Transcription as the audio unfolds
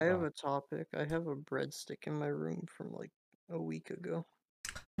a topic. I have a breadstick in my room from like a week ago.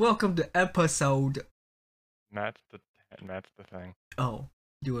 Welcome to episode. Matt's the thing. Oh,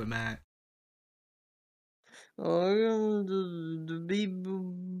 do it, Matt.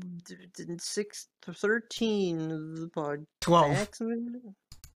 The 6-13 of the pod. 12. Fax Machine?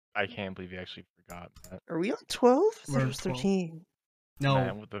 I can't believe you actually forgot, Matt. Are we on 12? I thought We're it was 12. 13. No,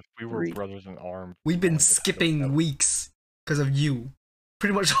 Matt, we were Three. brothers in arms. we've been Like, it skipping happened. weeks because of you.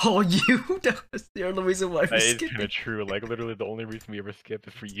 Pretty much all you. That's the only reason why That we're is skipping. kind of true. Like, literally, the only reason we ever skip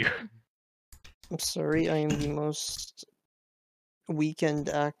is for you. I'm sorry, I am the most weekend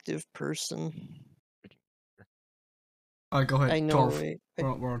active person. Alright, go ahead. I know, 12. right?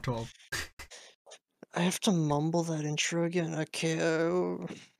 We're on 12. I have to mumble that intro again. Okay,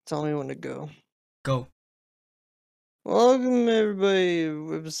 tell me when to go. Go. Welcome everybody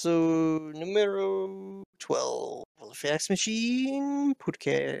to episode numero 12 of the Fax Machine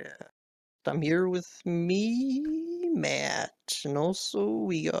Podcast. I'm here with me, Matt, and also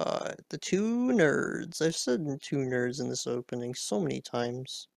we got the two nerds. I've said two nerds in this opening so many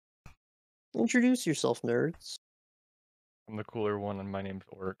times. Introduce yourself, nerds. I'm the cooler one, and my name's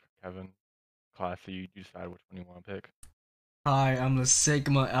Orc, Kevin. Classy, you decide which one you want to pick. Hi, I'm the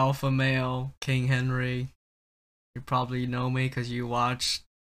Sigma Alpha Male, King Henry. You probably know me because you watched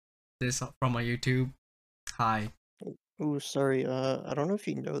this from my YouTube. Hi. Oh, sorry, I don't know if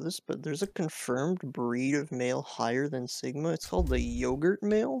you know this, but there's a confirmed breed of male higher than Sigma. It's called the yogurt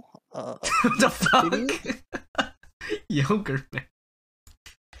male. What the idiot. fuck? Yogurt, man.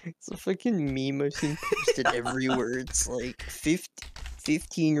 It's a fucking meme I've seen posted everywhere. It's like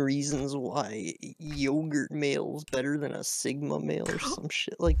 15 reasons why yogurt male's better than a Sigma male or some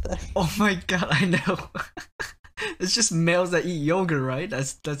shit like that. Oh my god, I know. It's just males that eat yogurt, right?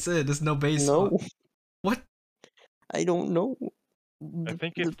 That's it. There's no base. No, What? I don't know. I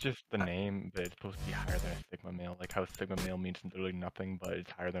think it's just the name, but it's supposed to be higher than a Sigma male. Like how Sigma male means literally nothing, but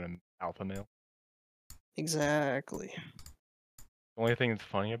it's higher than an alpha male. Exactly. The only thing that's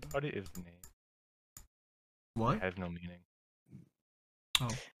funny about it is the name. What? It has no meaning. Oh.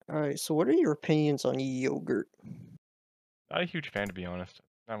 Alright, so what are your opinions on yogurt? Not a huge fan, to be honest.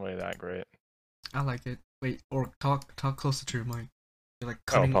 Not really that great. I like it. Wait, or talk closer to your mic. You're like Oh,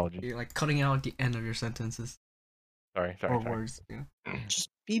 cutting. apologies. You're like cutting out the end of your sentences Sorry. or words. Yeah. Just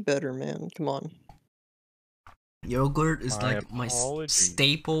be better, man. Come on. Yogurt is My like my apologies.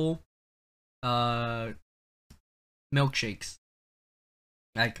 staple. Milkshakes.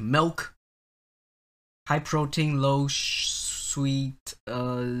 Like milk, high protein, low sweet,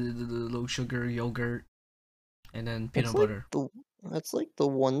 low sugar yogurt, and then peanut butter. That's like the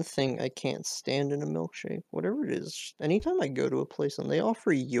one thing I can't stand in a milkshake. Whatever it is, anytime I go to a place and they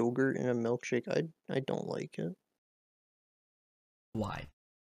offer yogurt in a milkshake, I don't like it. Why?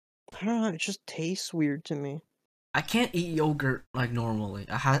 I don't know, it just tastes weird to me. I can't eat yogurt like normally. It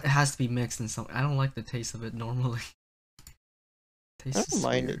has to be mixed in something. I don't like the taste of it normally. I don't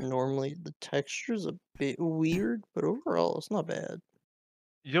mind it normally. The texture's a bit weird, but overall it's not bad.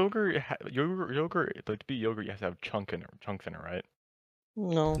 Yogurt, like to be yogurt, you have to have chunks in it, right?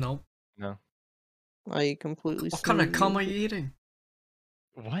 No, Nope. No. I eat completely What kind of smooth cum are yogurt, you eating?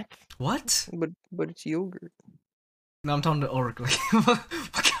 What? What? but it's yogurt. No, I'm talking to Oracle.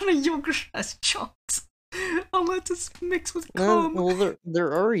 What kind of yogurt has chunks? Unless it's mixed with cum. Well,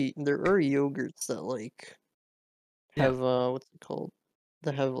 there are yogurts that like Yeah. have what's it called?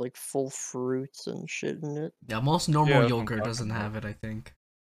 That have like full fruits and shit in it. Yeah, most normal Yeah, that's what I'm yogurt talking doesn't about. have it, I think.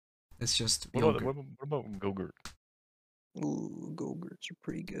 It's just What yogurt. about Go-Gurt? Ooh, Go-Gurts are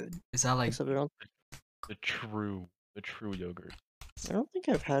pretty good. Is that like... Except The true yogurt. I don't think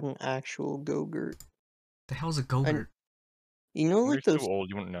I've had an actual Go-Gurt. The hell's a Go-Gurt? You know, You're like those. too old,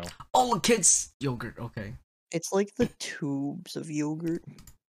 you wouldn't know. Oh, kids yogurt. Okay. It's like the tubes of yogurt.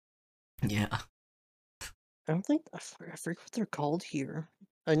 Yeah. I don't think I forget what they're called here.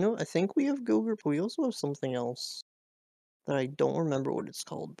 I think we have Go-Gurt, but we also have something else that I don't remember what it's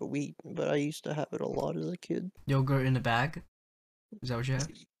called. But I used to have it a lot as a kid. Yogurt in a bag? Is that what you have?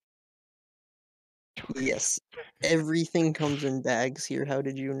 Yes, everything comes in bags here. How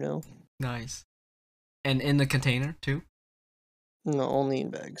did you know? Nice. And in the container too? No, only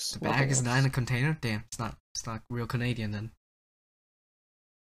in bags. The bag is not in a container? Damn, it's not real Canadian then.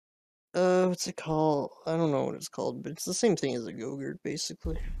 What's it called? I don't know what it's called, but it's the same thing as a Go-Gurt,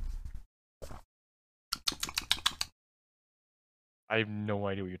 basically. I have no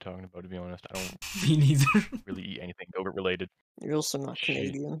idea what you're talking about, to be honest. I don't Me neither. really eat anything yogurt related. You're also not Shit.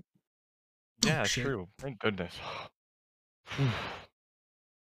 Canadian. Yeah, shit. true. Thank goodness.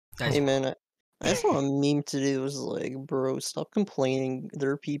 Guys, Hey man, I saw a meme today that was like, bro, stop complaining.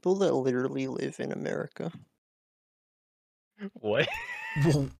 There are people that literally live in America. What?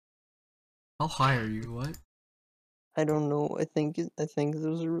 Whoa. How high are you? What? I don't know. I think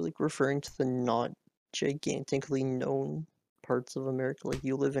those are like referring to the not gigantically known parts of America. Like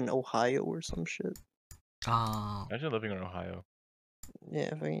you live in Ohio or some shit. Ah. Imagine living in Ohio.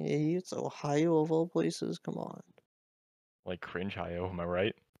 Yeah, fucking idiots. Ohio of all places. Come on. Like cringe Ohio, am I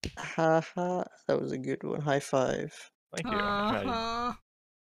right? Haha. That was a good one. High five. Thank you. I tried. Uh-huh.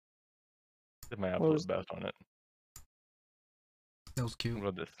 Did my What was absolute best on it. That was cute. I'm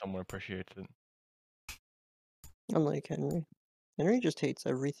glad that someone appreciates it. unlike Henry? Henry just hates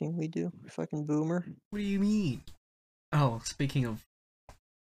everything we do. Fucking boomer. What do you mean? Oh, speaking of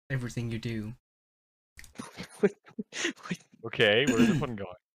everything you do. What- Okay, where's this one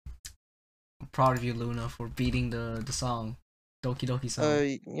going? I'm proud of you, Luna, for beating the song. Doki Doki song.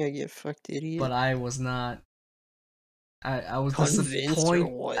 yeah, you fucked idiot. But I was not. I was Convinced or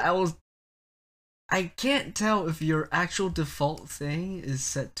what? I can't tell if your actual default thing is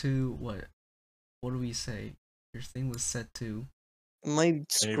set to what? What do we say? Your thing was set to My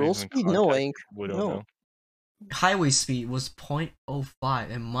scroll speed? No, I ain't. We don't No. know. highway speed was 0.05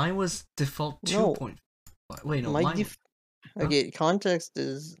 and mine was default No. 2.5. Wait, no, My mine. Huh? Okay, context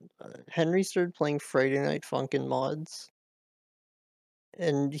is Henry started playing Friday Night Funkin' mods,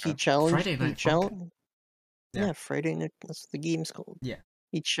 and he Huh? challenged. Friday Night Funkin'? Yeah. Yeah, Friday Night. That's what the game's called. Yeah.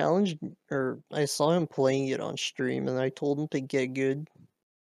 He challenged, or I saw him playing it on stream, and I told him to get good.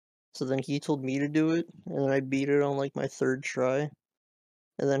 So then he told me to do it, and then I beat it on like my third try.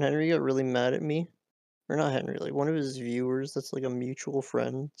 And then Henry got really mad at me. Or not Henry, like one of his viewers that's like a mutual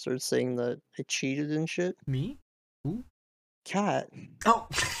friend started saying that I cheated and shit. Me? Who? Cat. Oh,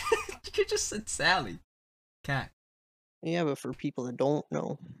 you just said Sally. Cat. Yeah, but for people that don't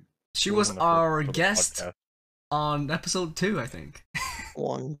know, She Doing was the first our episode of the guest podcast. on episode 2, I think.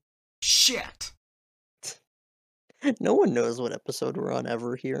 one. Shit. No one knows what episode we're on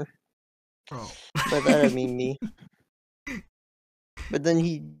ever here. Bro. By that I mean me. But then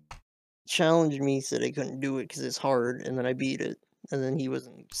he challenged me, said I couldn't do it because it's hard, and then I beat it. And then he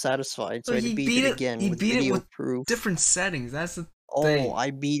wasn't satisfied, so I had to beat it again with video proof. Different settings. That's the Oh, thing.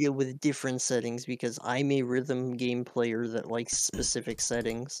 I beat it with different settings because I'm a rhythm game player that likes specific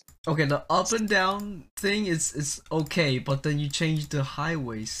settings. Okay, the up and down thing is okay, but then you change the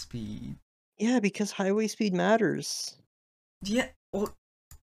highway speed. Yeah, because highway speed matters. Yeah, well,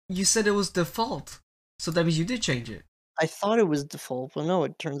 you said it was default, so that means you did change it. I thought it was default, but no,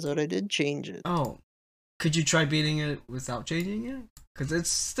 it turns out I did change it. Oh, could you try beating it without changing it? Because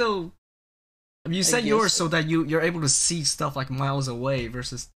it's still. I mean, you set yours so that you're able to see stuff like miles away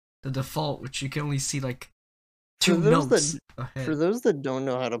versus the default, which you can only see like 2 notes ahead. For those that don't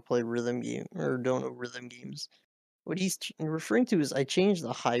know how to play rhythm game or don't know rhythm games, what he's referring to is I changed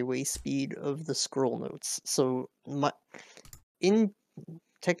the highway speed of the scroll notes. So in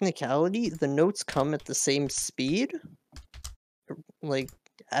technicality, the notes come at the same speed, like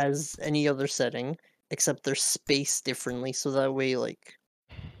as any other setting, except they're spaced differently. So that way, like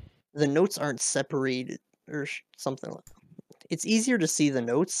the notes aren't separated or something like that. It's easier to see the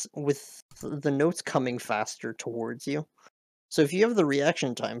notes with the notes coming faster towards you. So if you have the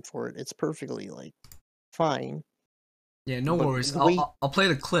reaction time for it, it's perfectly like fine. Yeah, no worries. I'll play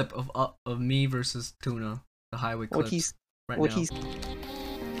the clip of me versus Tuna, the highway clip. He's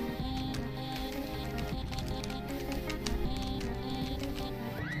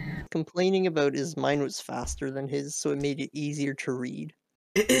complaining about is mine was faster than his, so it made it easier to read.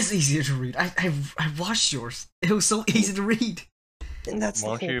 It is easier to read. I watched yours. It was so easy to read. And that's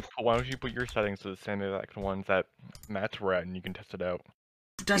why don't you put your settings to the same exact ones that Matt's were at, and you can test it out.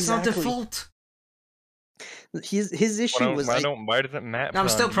 But that's not default. His issue was why doesn't Matt? No, I'm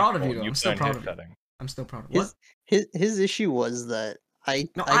still proud of you though. I'm still proud of you. I'm still proud of you. What? His issue was that I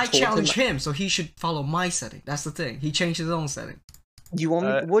challenged him, so he should follow my setting. That's the thing. He changed his own setting. Do you want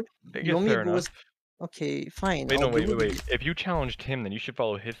me? What? You want me to go? Okay, fine. Wait. If you challenged him, then you should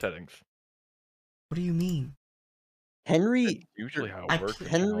follow his settings. What do you mean? Henry. That's usually how it works.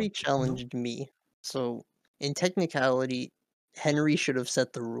 Henry challenged me, so in technicality, Henry should have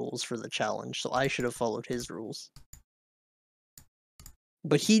set the rules for the challenge, so I should have followed his rules.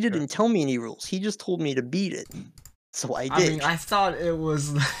 But he didn't tell me any rules. He just told me to beat it, so I did. I mean, I thought it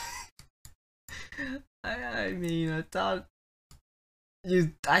was. I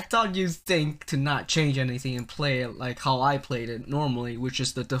thought you think to not change anything and play it like how I played it normally, which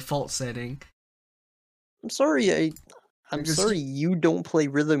is the default setting. I'm sorry, I'm sorry you don't play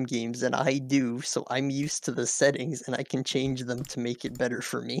rhythm games and I do, so I'm used to the settings and I can change them to make it better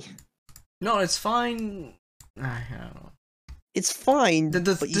for me. No, it's fine. I don't know. It's fine, The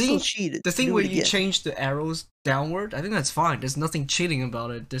but you still cheated. The thing where you change the arrows downward, I think that's fine. There's nothing cheating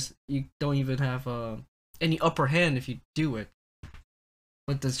about it. You don't even have any upper hand if you do it.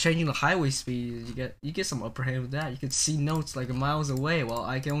 But the changing the highway speed, you get some upper hand with that. You can see notes like miles away, while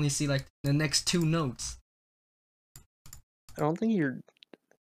I can only see like the next 2 notes. I don't think you're.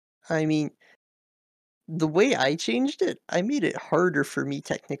 I mean, the way I changed it, I made it harder for me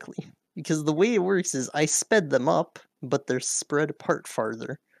technically. Because the way it works is I sped them up, but they're spread apart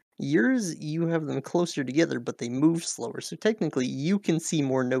farther. Yours, you have them closer together, but they move slower. So technically, you can see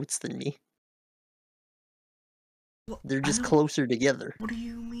more notes than me. Well, they're just closer together. What do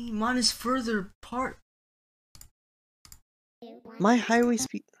you mean? Mine is further apart. My highway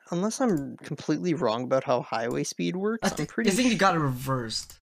speed, unless I'm completely wrong about how highway speed works, I'm pretty I think you got it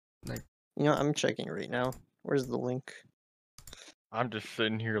reversed. Like, you know, I'm checking right now. Where's the link? I'm just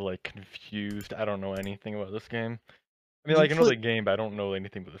sitting here like confused. I don't know anything about this game. I mean, like, I know the game, but I don't know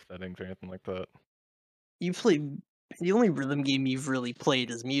anything about the settings or anything like that. You play the only rhythm game you've really played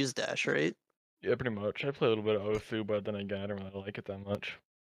is Muse Dash, right? Yeah, pretty much. I play a little bit of Osu, but then again, I don't really like it that much.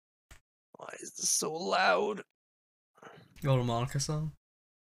 Why is this so loud? Go to Monica song.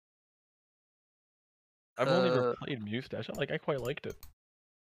 I've only ever played Muse Dash. I quite liked it.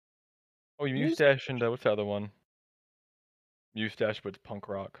 Oh, Muse Dash and what's the other one? Muse Dash, but it's punk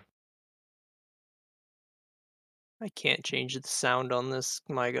rock. I can't change the sound on this.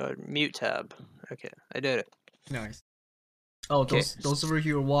 My god, mute tab. Okay, I did it. Nice. Oh, those of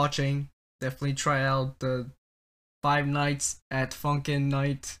you who are watching, definitely try out the 5 Nights at Funkin'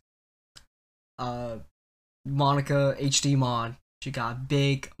 Night. Monica HD mod. She got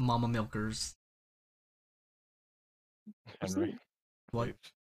big mama milkers. Henry. What? Please.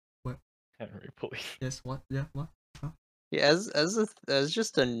 What? Henry, please. Yes. What? Yeah. What? Huh? Yeah, as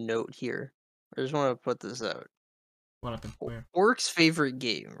just a note here, I just want to put this out. What happened? Where? Orc's favorite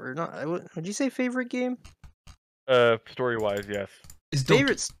game, or not? Would you say favorite game? Story-wise, yes. His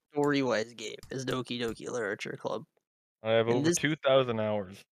favorite story-wise game is Doki Doki Literature Club. I have over 2,000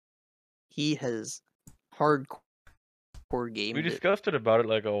 hours. He has hardcore gamed. We discussed it about it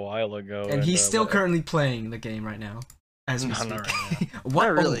like a while ago, and he's still currently playing the game right now. As we speak. Right what?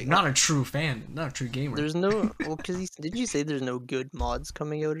 Not really. Not a true fan. Not a true gamer. There's no. Well, because did you say there's no good mods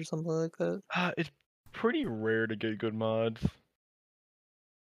coming out or something like that? It's pretty rare to get good mods.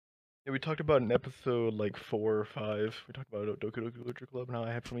 Yeah, we talked about in episode like 4 or 5. We talked about Doki Doki Literature Club and how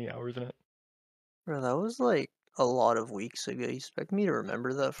I have so many hours in it. Bro, that was like a lot of weeks ago. You expect me to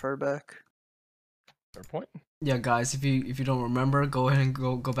remember that far back? Fair point. Yeah, guys, if you don't remember, go ahead and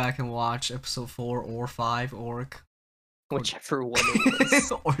go back and watch episode 4 or 5 Orc. Whichever one it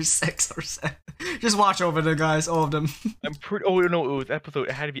was. or 6 or 7. Just watch over there, guys, all of them. I'm pretty. Oh no, it had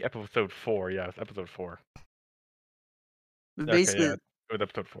to be episode 4. Yeah, it's episode 4. But basically, okay, yeah, it was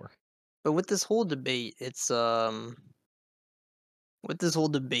episode 4. But with this whole debate,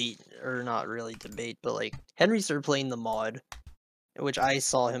 or not really debate, but like Henry started playing the mod, which I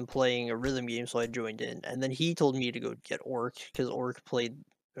saw him playing a rhythm game, so I joined in, and then he told me to go get Orc because Orc played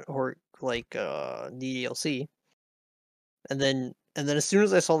Orc like DLC, and then as soon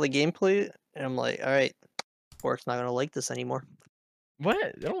as I saw the gameplay, and I'm like, all right, Orc's not gonna like this anymore.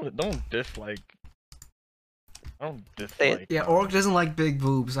 What? Don't dislike. I don't dislike. Yeah, Orc doesn't like big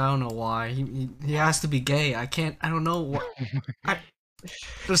boobs. I don't know why. He has to be gay. I don't know what.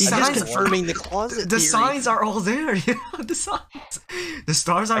 The signs confirming the closet. The signs are all there. You know, the signs. The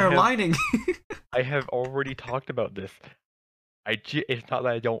stars are aligning. I have already talked about this. It's not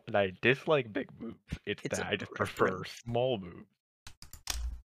that I dislike big boobs. It's that I just prefer small boobs.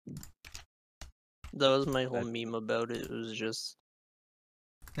 That was my whole meme about it. It was just.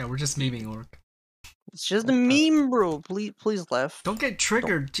 Yeah, we're just memeing Orc. It's just a meme, bro. Please laugh. Don't get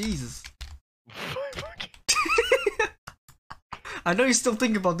triggered, Jesus. I know you still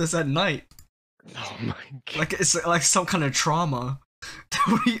think about this at night. Oh my god. Like it's like some kind of trauma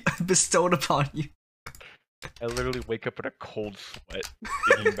that we bestowed upon you. I literally wake up in a cold sweat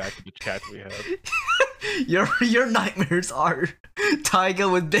thinking back to the chat we had. Your nightmares are Taiga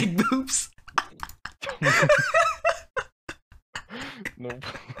with big boobs. Nope.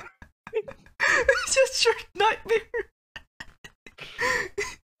 It's just your nightmare.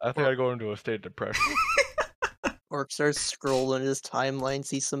 I think I go into a state of depression. Orc starts scrolling his timeline,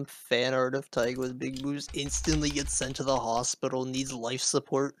 sees some fan art of Taiga with big boobs, instantly gets sent to the hospital, needs life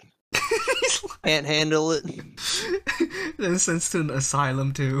support. Can't handle it. Then sent to an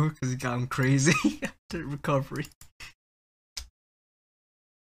asylum too, because he got him crazy after recovery.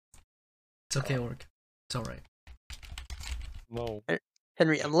 It's okay, Orc. It's alright. No.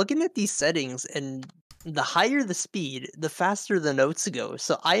 Henry, I'm looking at these settings, and the higher the speed, the faster the notes go.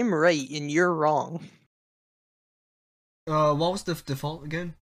 So I'm right, and you're wrong. What was the default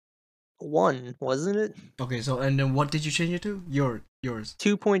again? 1, wasn't it? Okay, so and then what did you change it to? Yours.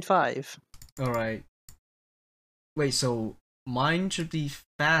 2.5. All right. Wait, so mine should be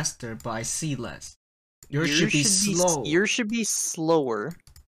faster, but I see less. Yours should be slow. Yours should be slower.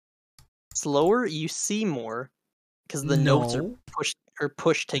 Slower, you see more, because the notes are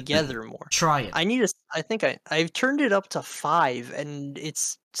pushed together more. Try it. I think I've turned it up to 5, and it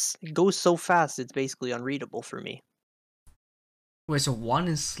goes so fast it's basically unreadable for me. Wait, so 1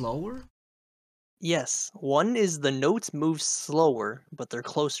 is slower? Yes, 1 is the notes move slower, but they're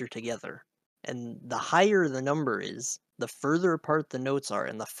closer together. And the higher the number is, the further apart the notes are,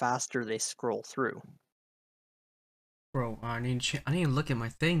 and the faster they scroll through. Bro, I need to look at my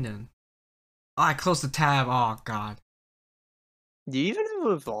thing then. Oh, I closed the tab. Oh god. Do you even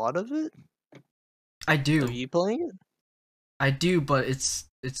have a VOD of it? I do. Are you playing it? I do, but it's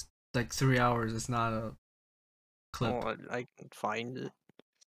like 3 hours. It's not a clip. Oh, I can find it.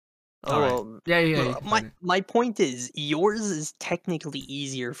 Oh, well, yeah. My point is, yours is technically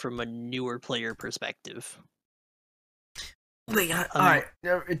easier from a newer player perspective. Wait, alright.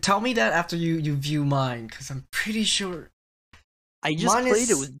 Tell me that after you view mine, because I'm pretty sure. I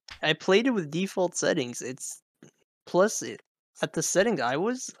played it with default settings. It's at the settings I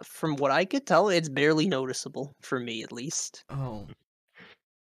was, from what I could tell, it's barely noticeable for me at least. Oh.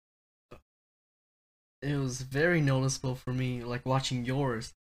 It was very noticeable for me, like watching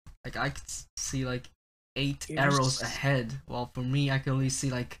yours. Like I could see like 8 arrows ahead, while for me I could only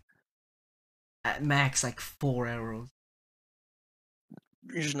see like at max like 4 arrows.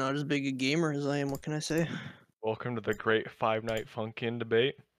 You're just not as big a gamer as I am. What can I say? Welcome to the great Night Funkin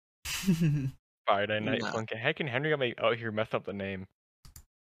debate. Friday Night Funkin. Heck, and Henry got me out here messing up the name.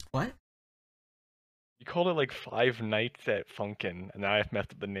 What? You called it like 5 Nights at Funkin, and now I've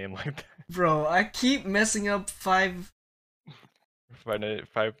messed up the name like that. Bro, I keep messing up 5 Nights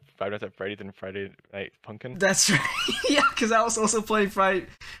at Freddy's and Friday Night Funkin. That's right. Yeah, because I was also playing Friday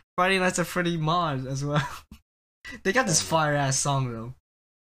Nights at Freddy mod as well. They got this fire ass song though.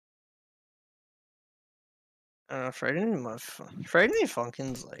 Friday Night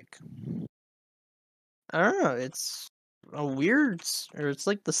Funkin's like, I don't know, it's a weird, or it's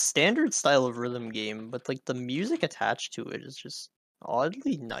like the standard style of rhythm game, but like the music attached to it is just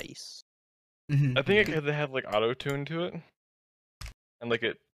oddly nice. I think because it has like auto tune to it, and like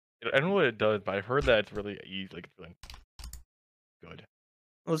I don't know what it does, but I've heard that it's really easy, like it's really good.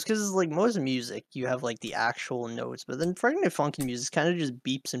 Well, it's because like most music, you have like the actual notes, but then Friday Night Funkin' music kind of just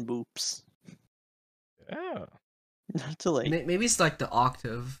beeps and boops. Yeah. To like, maybe it's like the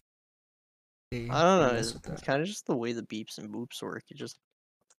octave. I don't know. It's kind of just the way the beeps and boops work. You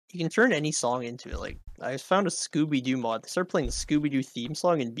can turn any song into it. Like I found a Scooby Doo mod. They started playing the Scooby Doo theme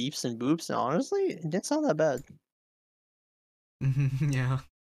song in beeps and boops, and honestly, it didn't sound that bad. Yeah.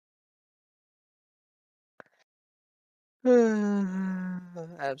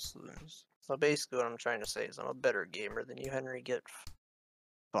 Absolutely. So basically, what I'm trying to say is I'm a better gamer than you, Henry. Get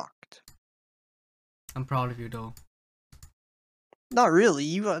fucked. I'm proud of you, though. Not really.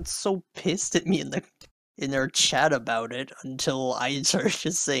 You got so pissed at me in our chat about it until I started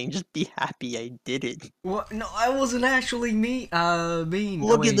just saying, "Just be happy I did it." What? No, I wasn't actually mean.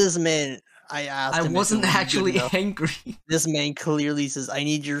 Look at this man. I asked him. I wasn't actually angry. This man clearly says, "I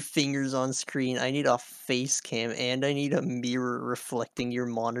need your fingers on screen. I need a face cam, and I need a mirror reflecting your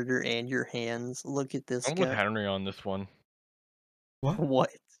monitor and your hands." Look at this guy. I'm with Henry on this one. What? What?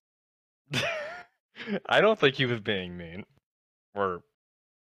 I don't think he was being mean. Or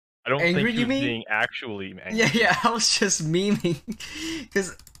I don't think he was being actually angry. Yeah, I was just memeing.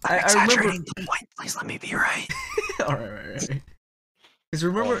 Because I remember. The point. Please let me be right. Alright. Because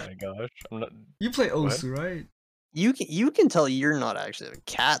remember. Oh my gosh. You play Osu, right? You can tell you're not actually a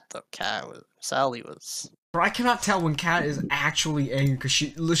cat, though. Sally was. Bro, I cannot tell when Cat is actually angry because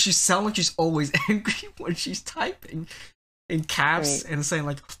she sounds like she's always angry when she's typing in caps and saying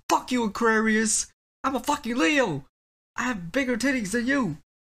like, "Fuck you, Aquarius. I'm a fucking Leo. I have bigger titties than you."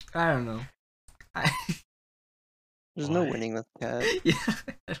 I don't know. There's no winning with Cat. Yeah,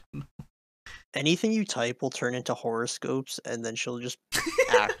 I don't know. Anything you type will turn into horoscopes, and then she'll just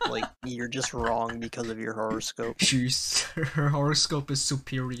act like you're just wrong because of your horoscope. Her horoscope is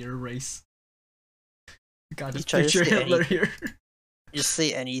superior race. God, just picture Hitler here. Just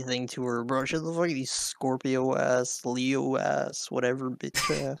say anything to her, bro. She'll look like these Scorpio ass, Leo ass, whatever bitch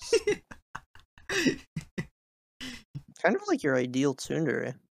ass. Kind of like your ideal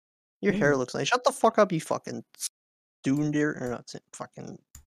tsundere. Your hair looks nice. Shut the fuck up, you fucking Tsundere, or not fucking.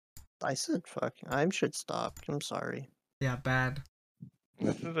 I said fucking. I should stop. I'm sorry. Yeah, bad.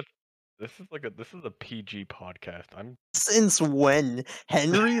 This is a PG podcast. Since when?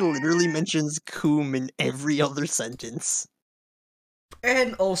 Henry literally mentions coom in every other sentence.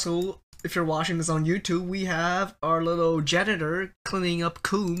 And also, if you're watching this on YouTube, we have our little janitor cleaning up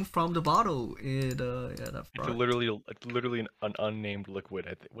coom from the bottle. It's literally an unnamed liquid.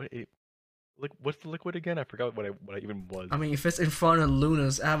 What's the liquid again? I forgot what I even was. I mean, if it's in front of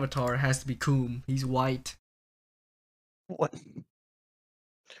Luna's avatar, it has to be coom. He's white. What?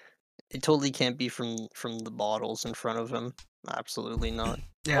 It totally can't be from the bottles in front of him. Absolutely not.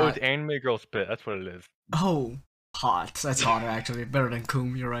 Yeah. Oh, it's anime girl spit. That's what it is. Oh, hot. That's hotter actually. Better than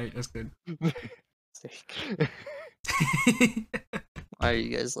coom. You're right. That's good. Why are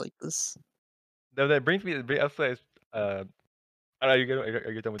you guys like this? No, that brings me. Also, I don't know.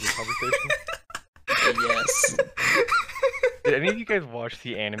 Are you done with this conversation? Yes. Did any of you guys watch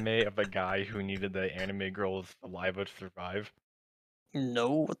the anime of the guy who needed the anime girl's saliva to survive?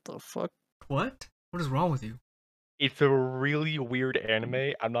 No, what the fuck? What? What is wrong with you? It's a really weird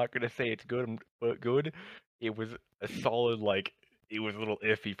anime. I'm not gonna say it's good, but good. It was a solid, like, it was a little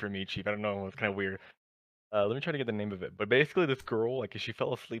iffy for me, Chief. I don't know, it was kind of weird. Let me try to get the name of it. But basically, this girl, like, she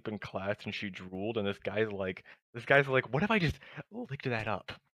fell asleep in class and she drooled, and this guy's like, what if I just licked that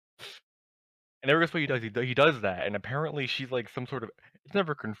up? And every guess what he does? He does that, and apparently she's like some sort of. It's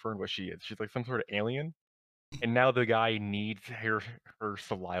never confirmed what she is. She's like some sort of alien, and now the guy needs her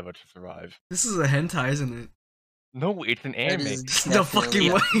saliva to survive. This is a hentai, isn't it? No, it's an anime. No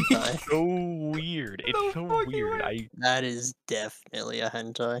fucking way. It's so weird. It's No so fucking weird. way. That is definitely a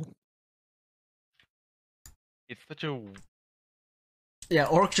hentai. It's such a. Yeah,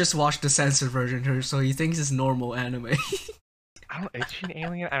 Orc just watched the censored version here, so he thinks it's normal anime. Is she an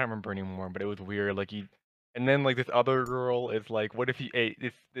alien? I don't remember anymore, but it was weird. Like and then like this other girl is like, what if you?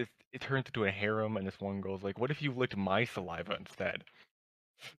 It turns into a harem, and this one girl's like, what if you licked my saliva instead?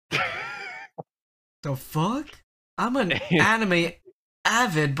 The fuck? I'm an anime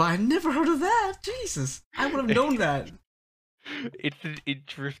avid, but I never heard of that. Jesus, I would have known that. It's an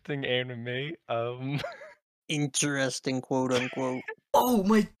interesting anime. Interesting, quote unquote. Oh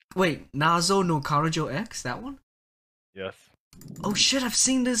my! Wait, Nazo no Karajo X, that one? Yes. Oh shit! I've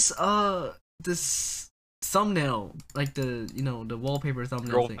seen this this thumbnail, like the the wallpaper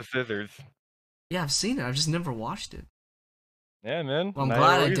thumbnail Girl thing. with the scissors. Yeah, I've seen it. I've just never watched it. Yeah, man. Well, I'm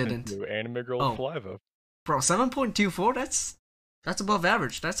glad I didn't. Anime girl Oh. saliva. Bro, 7.24. That's above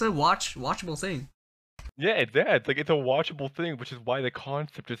average. That's a watchable thing. Yeah, it's like it's a watchable thing, which is why the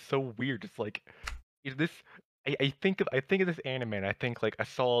concept is so weird. It's like, is this? I think of this anime, and I think like a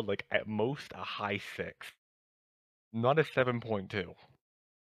solid, like at most a high 6, not a 7.2.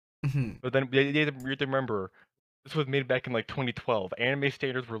 Mm-hmm. But then you have to remember, this was made back in like 2012. Anime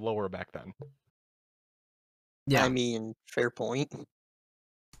standards were lower back then. Yeah. I mean, fair point.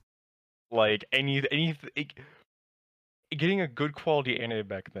 Like getting a good quality anime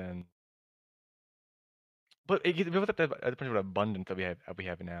back then. But it was at the abundance that we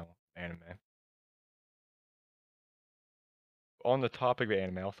have now anime. On the topic of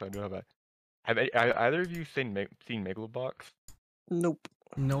anime, also I do have either of you seen Megalobox? Nope.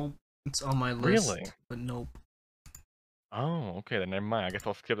 Nope. It's on my list. Really? But nope. Oh, okay, then never mind. I guess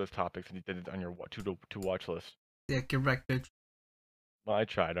I'll skip this topic since you did it on your to watch list. Yeah, correct, bitch. Well, I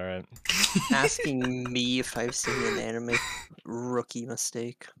tried. All right. Asking me if I've seen an anime, rookie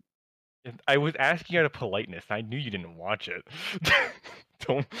mistake. I was asking out of politeness. I knew you didn't watch it.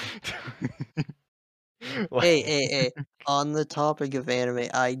 Don't. Hey. On the topic of anime,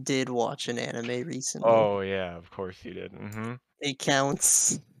 I did watch an anime recently. Oh yeah, of course you did. Mm-hmm. It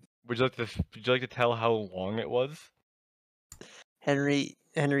counts. Would you like to tell how long it was? Henry,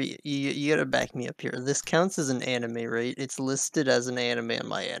 you gotta back me up here. This counts as an anime, right? It's listed as an anime on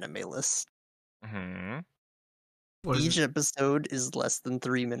my anime list. Mm-hmm. Each episode is less than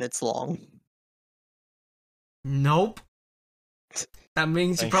 3 minutes long. Nope. That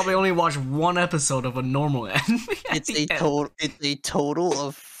means you probably only watch one episode of a normal anime. It's a total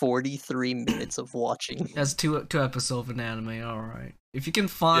of 43 minutes of watching. That's two episodes of an anime. All right. If you can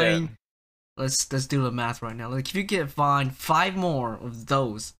find, let's do the math right now. Like if you can find 5 more of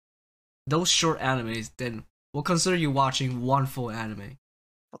those short animes, then we'll consider you watching one full anime.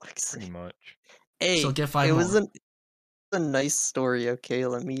 Pretty much. Hey, so get 5 it more. was a nice story. Okay,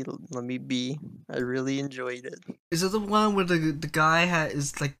 let me be. I really enjoyed it. Is it the one where the guy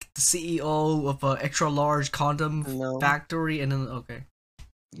is like the CEO of an extra large condom factory, and then okay.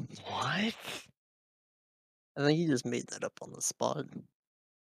 What? I think he just made that up on the spot.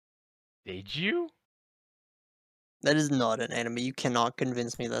 Did you? That is not an anime. You cannot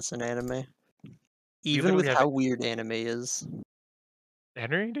convince me that's an anime. Even literally with have how weird anime is.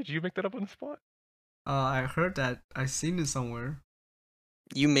 Henry, did you make that up on the spot? I heard that. I seen it somewhere.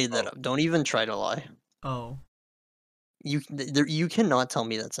 You made that Oh. up. Don't even try to lie. Oh. You cannot tell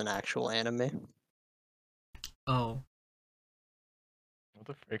me that's an actual anime. Oh. What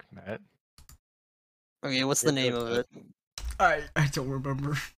the frick, Matt? Okay, what's the name of it? I don't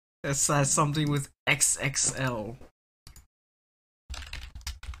remember. It says something with XXL.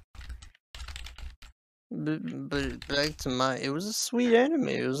 But back to it was a sweet anime.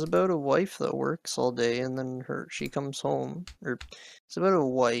 It was about a wife that works all day and then she comes home. Or it's about a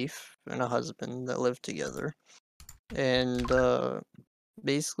wife and a husband that live together. And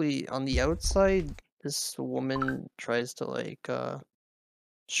basically on the outside, this woman tries to like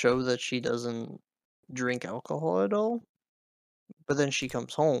show that she doesn't drink alcohol at all. But then she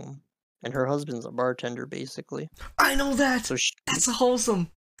comes home and her husband's a bartender basically. I know that. So that's so wholesome.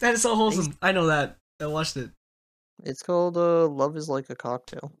 That is so wholesome. I know that. I watched it. It's called Love is Like a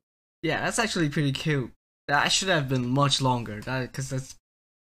Cocktail. Yeah, that's actually pretty cute. That should have been much longer. Because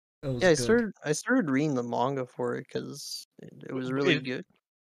Yeah, I started reading the manga for it because it was really good.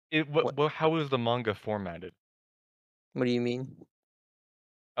 How is the manga formatted? What do you mean?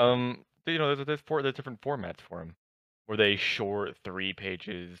 You know, there's different formats for them. Were they short, 3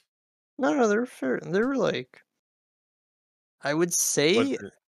 pages? No, they're fair. They were like, I would say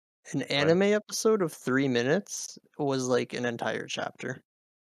an anime episode of 3 minutes was like an entire chapter.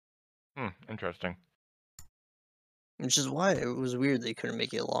 Interesting. Which is why it was weird they couldn't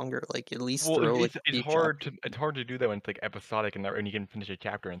make it longer. Like at least Well, throw like it's hard to do that when it's like episodic and you can finish a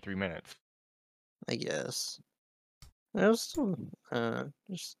chapter in 3 minutes. I guess. It was still,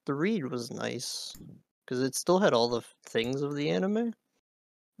 just the read was nice because it still had all the things of the anime,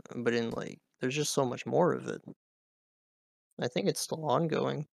 but in like there's just so much more of it. I think it's still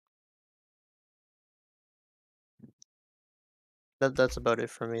ongoing. That's about it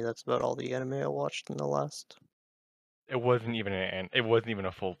for me. That's about all the anime I watched in the last. It wasn't even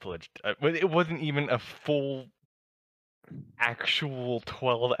a full-fledged. It wasn't even a full, actual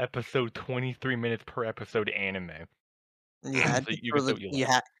 12 episode, 23 minutes per episode anime. You had So to you throw could say the what you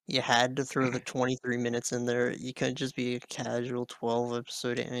like. you had to throw the 23 minutes in there. You couldn't just be a casual 12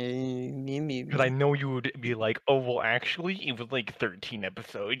 episode anime. Because I know you would be like, oh well, actually, it was like 13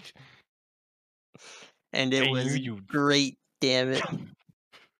 episodes. And it I was knew you'd. great. Damn it.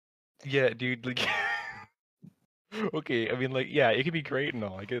 Yeah, dude. Like, okay. I mean, like, yeah, it could be great and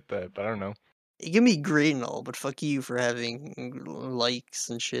all. I get that, but I don't know. It can be great and all, but fuck you for having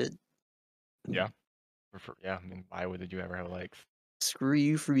likes and shit. Yeah. Yeah. I mean, why would you ever have likes? Screw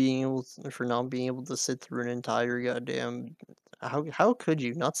you for not being able to sit through an entire goddamn. How could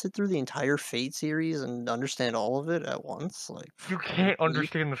you not sit through the entire Fate series and understand all of it at once? Like You can't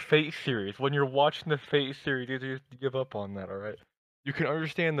understand the Fate series. When you're watching the Fate series, you just give up on that, alright? You can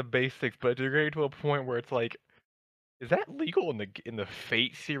understand the basics, but you're getting to a point where it's like, is that legal in the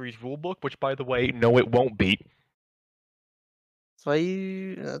Fate series rulebook? Which, by the way, no, it won't be.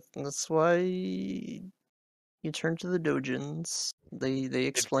 That's why you turn to the dojins. They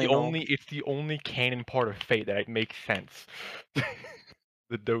explain all. It's the only canon part of Fate that makes sense.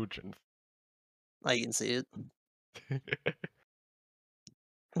 The dojins. I can see it. It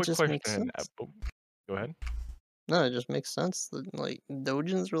Quick just makes question. sense. Go ahead. No, it just makes sense that like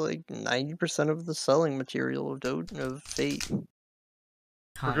dojins were like 90% of the selling material of Fate.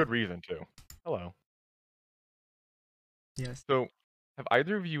 For good reason too. Hello. Yes. So, have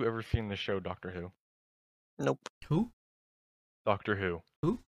either of you ever seen the show Doctor Who? Nope. Who? Doctor Who.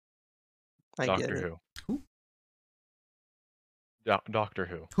 Who? I Doctor get it. Who. Who? Doctor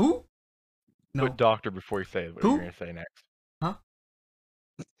Who. Who? No. Put doctor before you say what you're gonna say next. Huh?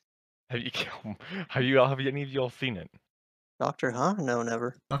 Have any of y'all seen it? Doctor, huh? No,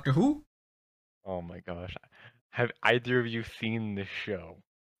 never. Doctor Who? Oh my gosh. Have either of you seen this show?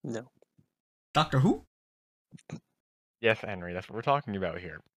 No. Doctor Who? Yes, Henry, that's what we're talking about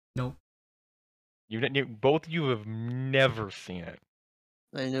here. No. Both of you have never seen it.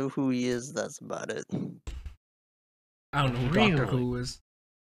 I know who he is, that's about it. I don't know who Really? Doctor Who is.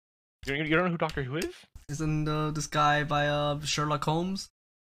 You don't know who Doctor Who is? Isn't this guy by Sherlock Holmes?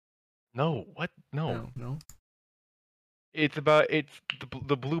 No. What? No. No. It's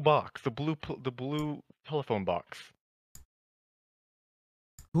the blue box, the blue telephone box.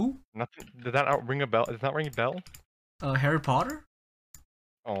 Who? Nothing. Does that not ring a bell? Does that ring a bell? Harry Potter?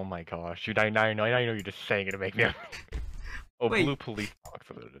 Oh my gosh, dude! I know you're just saying it to make me. Oh, Wait. blue police box.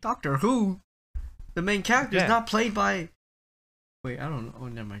 Doctor Who? The main character is Yeah. not played by. Wait, I don't know. Oh,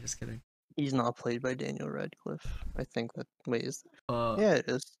 never mind. Just kidding. He's not played by Daniel Radcliffe. I think that. Wait, is Uh, yeah, it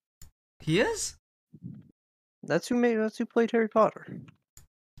is. he is. That's who played Harry Potter.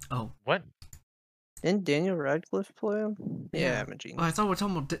 Oh, What? Didn't Daniel Radcliffe play him? Yeah, I'm a Oh, genius. I thought we were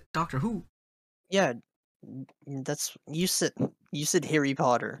talking about Doctor Who. Yeah, that's you said Harry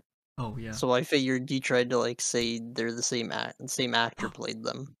Potter. Oh yeah. So I figured you tried to like say they're the same actor played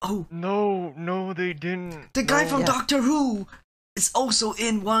them. Oh, No, they didn't. the guy No. from Yeah. Doctor Who is also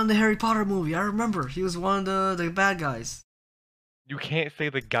in one of the Harry Potter movie. I remember he was one of the bad guys. You can't say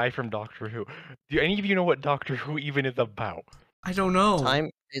the guy from Doctor Who. Do any of you know what Doctor Who even is about? I don't know.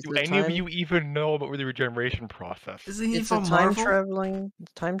 Do any of you even know about the regeneration process? Isn't he It's from a time Marvel?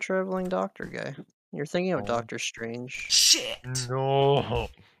 traveling doctor guy. You're thinking of Oh. Doctor Strange. Shit. No.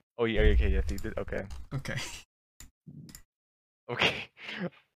 Oh yeah, okay, yes, he did. Okay. Okay.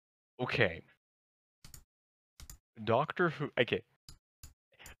 Okay. Doctor Who. Okay.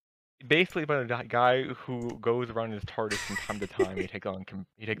 Basically, about a guy who goes around his TARDIS from time to time. He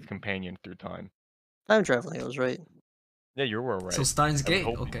takes companions through time. Time traveling, I was right. Yeah, you were right. So Steins I was Gate.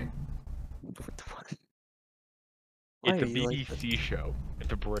 hoping. Okay. What the fuck? Why It's a are you like BBC show.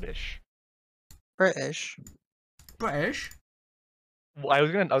 It's a British. British? British. Well, I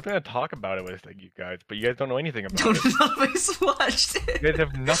was gonna talk about it with you guys, but you guys don't know anything about Don't it. always watched it. You guys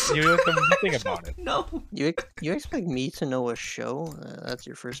have nothing. You guys know nothing about it. No. You expect me to know a show? That's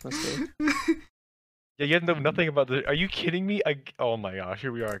your first mistake. Yeah, you guys know nothing about the. Are you kidding me? Oh my gosh,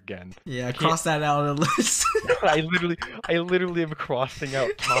 here we are again. Yeah, I can't- cross that out of the list. I literally am crossing out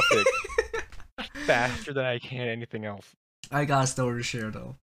topics faster than I can anything else. I got a story to share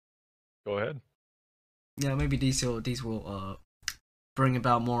though. Go ahead. Yeah, maybe these will bring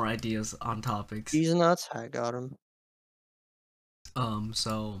about more ideas on topics. He's nuts. I got him.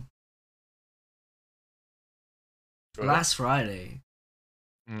 So Go ahead. last Friday,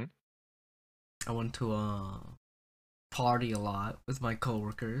 Mhm. I went to party a lot with my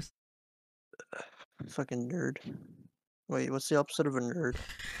coworkers. Fucking nerd. Wait, what's the opposite of a nerd?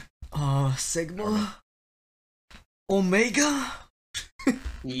 Sigma, Omega,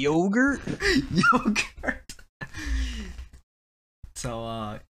 Yogurt? yogurt.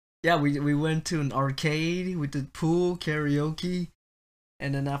 So yeah, we went to an arcade. We did pool, karaoke,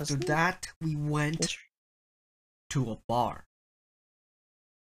 and then after That's- that, we went That's- to a bar.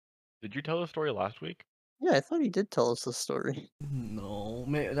 Did you tell the story last week? Yeah, I thought he did tell us the story. No,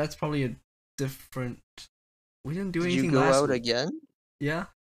 that's probably a different. We didn't do Did anything you go last out week. again? Yeah,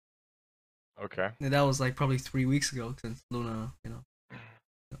 Okay. and that was like probably 3 weeks ago since Luna, you know.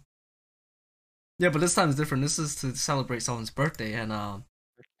 Yeah, but this time is different. This is to celebrate someone's birthday, and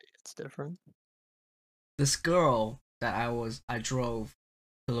It's different. this girl that I drove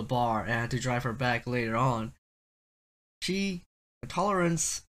to the bar and I had to drive her back later on. Her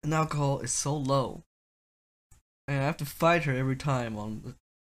tolerance in alcohol is so low, and I have to fight her every time on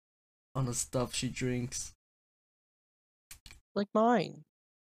the stuff she drinks. Like mine.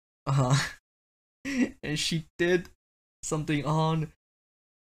 And she did something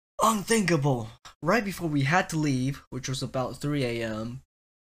unthinkable. Right before we had to leave, which was about 3 a.m.,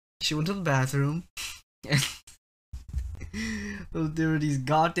 she went to the bathroom, and there were these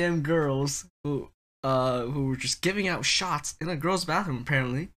goddamn girls who were just giving out shots in a girl's bathroom,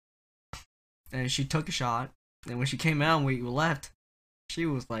 apparently. And she took a shot, and when she came out and we left, she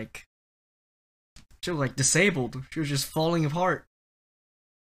was like disabled. She was just falling apart.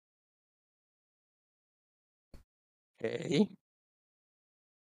 Okay.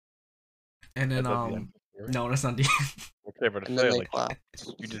 And then That's not the end of the story. no, that's not the Okay, but And say then they like clapped.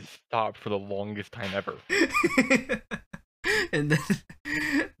 you just stopped for the longest time ever. end. And then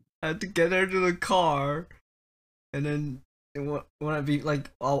I had to get her to the car, and then when I be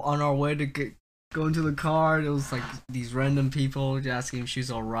like on our way to go into the car, there was like these random people just asking if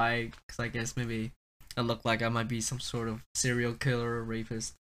she's alright, because I guess maybe I look like I might be some sort of serial killer or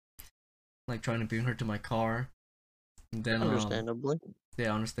rapist, like trying to bring her to my car. And then Understandably.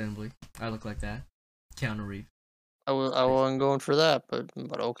 yeah, understandably, I look like that. Keanu Reeves. I wasn't going for that, but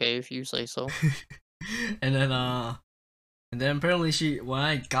okay if you say so. and then apparently when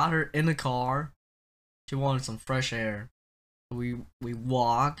I got her in the car, she wanted some fresh air. We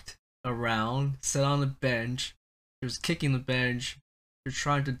walked around, sat on the bench. She was kicking the bench. She was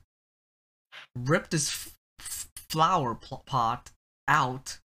trying to rip this flower pot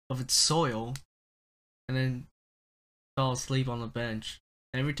out of its soil, and then fell asleep on the bench.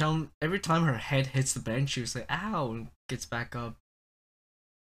 And every time her head hits the bench, she was like, "Ow!" and gets back up,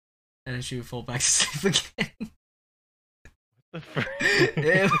 and then she would fall back to sleep again.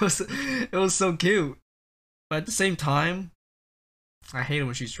 it was so cute, but at the same time, I hate it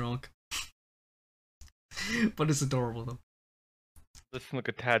when she's drunk. But it's adorable though. This is like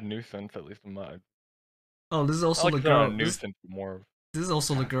a tad nuisance, at least in mine. Oh, this is also Not the like it's not a girl. nuisance, more of. This is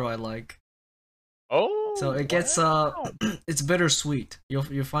also the girl I like. Oh. So it gets wow. it's bittersweet. You'll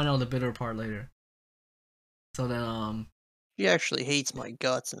find out the bitter part later. So then She actually hates my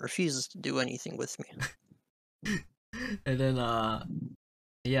guts and refuses to do anything with me. and then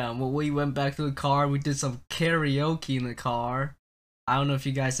yeah, when we went back to the car, we did some karaoke in the car. I don't know if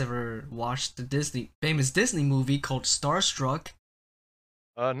you guys ever watched the famous Disney movie called Starstruck.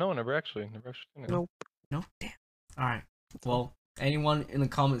 No, never actually seen it. Nope. No, damn. All right. Well, anyone in the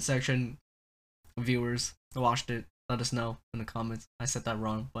comment section, viewers watched it, let us know in the comments. I said that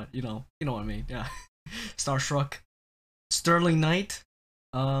wrong, but you know what I mean. Yeah. Starstruck. Sterling Knight.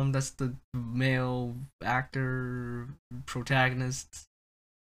 That's the male actor protagonist.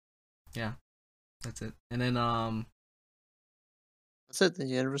 Yeah, that's it. And then That's it.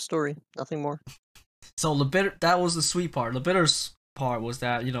 The end of the story. Nothing more. so the bitter, that was the sweet part. The bitter part was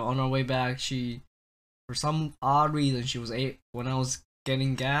that on our way back, she, for some odd reason, she was when I was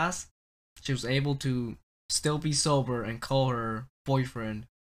getting gas, she was able to still be sober and call her boyfriend.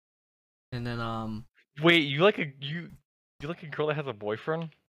 And then Wait, you like a girl that has a boyfriend?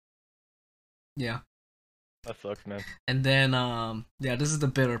 yeah. That sucks, man. And then yeah, this is the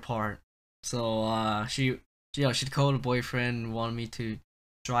bitter part. So she'd call the boyfriend and wanted me to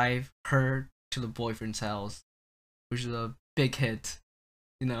drive her to the boyfriend's house, which is a big hit.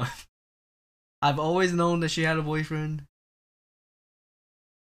 I've always known that she had a boyfriend,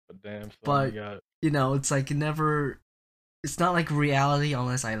 But damn, son, but you got it's like never. It's not like reality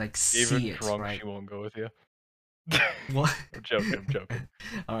unless I like even see it, drunk, right? she won't go with you. What? I'm joking.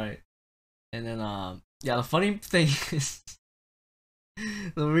 All right, and then yeah, the funny thing is,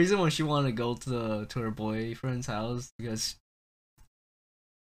 the reason why she wanted to go to her boyfriend's house because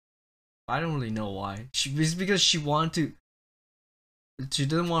I don't really know why. It's because she wanted to. She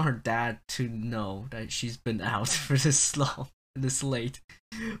didn't want her dad to know that she's been out for this long, this late.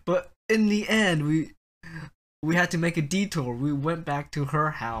 But in the end, we had to make a detour. We went back to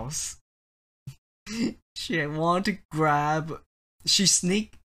her house. She wanted to grab. She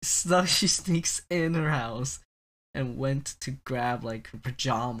sneaks in her house and went to grab like her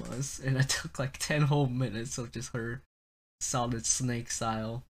pajamas, and it took like 10 whole minutes of just her solid snake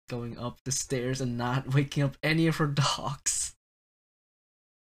style going up the stairs and not waking up any of her dogs.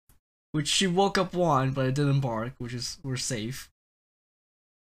 Which she woke up one, but it didn't bark, we're safe.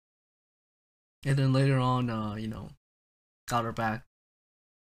 And then later on, got her back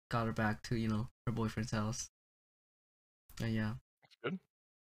to, her boyfriend's house. And yeah. That's good.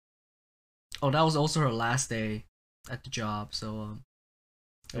 Oh, that was also her last day at the job, so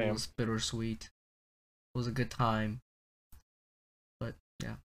it Damn. was bittersweet. It was a good time. But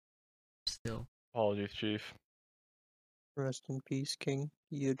yeah. Still. Apologies, Chief. Rest in peace, King.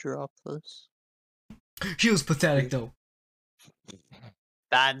 You dropped this. She was pathetic though.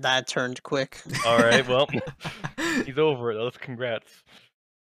 That turned quick. Alright, well, he's over it. Let's congrats.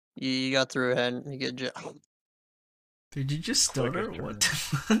 You got through ahead. You good job. Did you just Quick stutter? as What the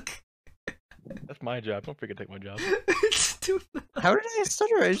fuck? That's my job. Don't forget to take my job. How did I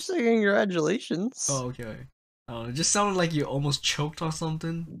stutter? I just said congratulations. Oh, okay. Oh, it just sounded like you almost choked on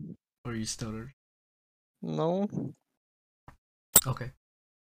something, or you stuttered. No. Okay.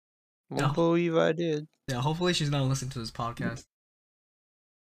 Won't No. believe I did. Yeah, hopefully she's not listening to this podcast.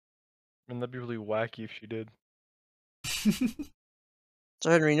 And that'd be really wacky if she did. So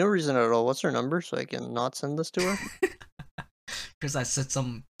Henry, no reason at all. What's her number so I can not send this to her? Because I said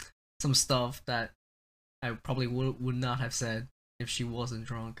some stuff that I probably would not have said if she wasn't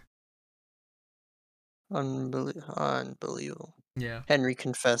drunk. Unbelievable. Yeah. Henry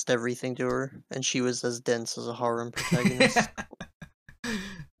confessed everything to her, and she was as dense as a harem protagonist.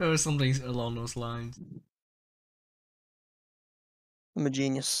 There was something along those lines. I'm a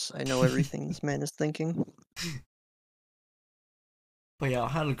genius. I know everything this man is thinking. But yeah, I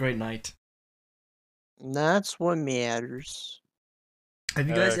had a great night. And that's what matters. Have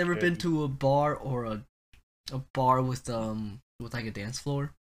you guys ever Okay. been to a bar or a bar with like a dance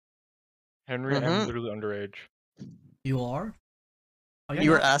floor? Henry, Mhm. I'm literally underage. You are? Are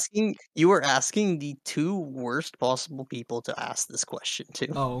You were not? asking the two worst possible people to ask this question to.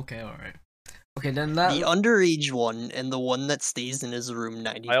 Oh, okay, alright. Okay, then that The underage one and the one that stays in his room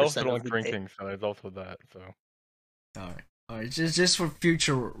 90% I also don't of like the drinking, so there's also that. So Alright, just for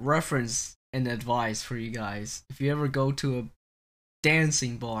future reference and advice for you guys. If you ever go to a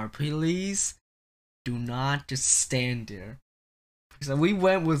dancing bar, please do not just stand there. Because we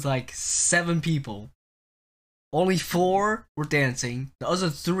went with like 7 people. Only 4 were dancing. The other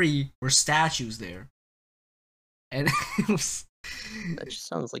 3 were statues there. and it was. That just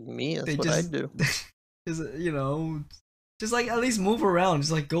sounds like me. That's They what I'd do. Just just like at least move around.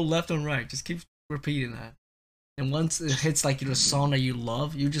 Just like go left and right. Just keep repeating that. And once it hits like the song that you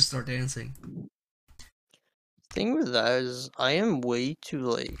love, you just start dancing. Thing with that is, I am way too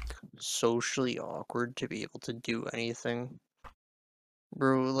like socially awkward to be able to do anything,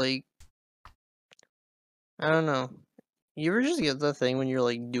 bro. Like, I don't know. You ever just get that thing when you're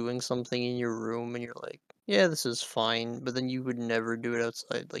like doing something in your room and you're like, yeah, this is fine, but then you would never do it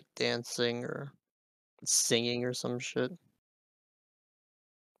outside, like dancing or singing or some shit.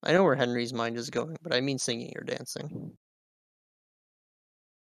 I know where Henry's mind is going, but I mean singing or dancing.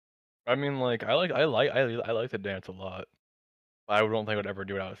 I mean, like, I like to dance a lot. I don't think I'd ever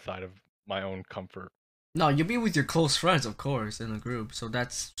do it outside of my own comfort. No, you'll be with your close friends, of course, in a group. So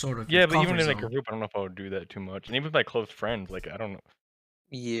that's sort of Yeah, your but even comfort in like a zone. group, I don't know if I would do that too much. And even with my close friends, like I don't know.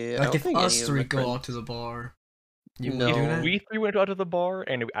 Yeah, I Like don't if think any us of three my go friends. out to the bar, you No. would do that? We three went out to the bar,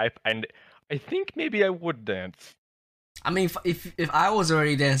 and I think maybe I would dance. I mean, if I was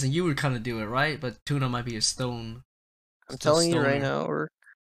already dancing, you would kind of do it, right? But Tuna might be a stone. I'm Still telling you right stoner. now, or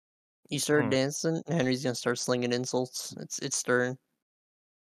you start Hmm. dancing, Henry's gonna start slinging insults. It's stern,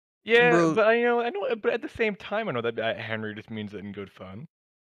 Yeah, bro. but I know, but at the same time, I know that Henry just means it in good fun.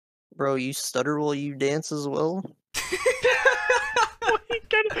 Bro, you stutter while you dance as well.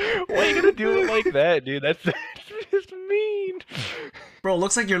 Why you gonna do it like that, dude? That's just mean. Bro,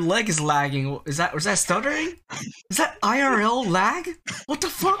 looks like your leg is lagging. Is that stuttering? Is that IRL lag? What the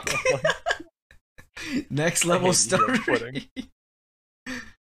fuck? Next level hate you, I'm stuttering.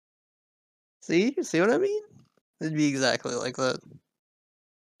 See what I mean? It'd be exactly like that.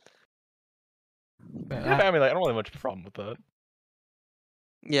 Yeah, but I mean, like, I don't really have much problem with that.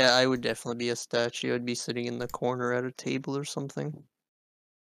 Yeah, I would definitely be a statue. I'd be sitting in the corner at a table or something.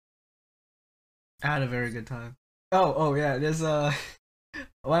 I had a very good time. Oh yeah, there's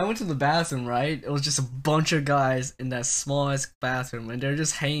when I went to the bathroom, right? It was just a bunch of guys in that smallest bathroom, and they're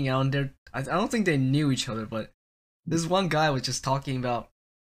just hanging out. And I don't think they knew each other, but this one guy was just talking about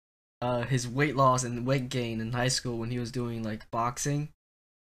his weight loss and weight gain in high school when he was doing like boxing,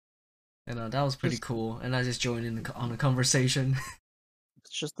 and that was pretty cool. And I just joined in on the conversation.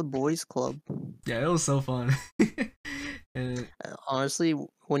 It's just the boys' club. Yeah, it was so fun. And Honestly,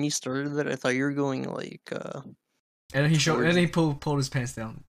 when you started that, I thought you were going like. and he showed, and towards- he pulled his pants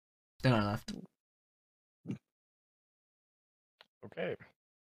down. Then I left. Okay.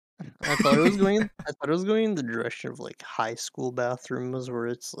 I thought it was going. I thought it was going in the direction of like high school bathrooms, where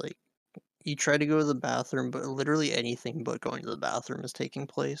it's like you try to go to the bathroom, but literally anything but going to the bathroom is taking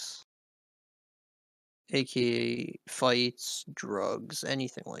place. AKA fights, drugs,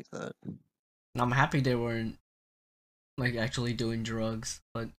 anything like that. And I'm happy they weren't like actually doing drugs,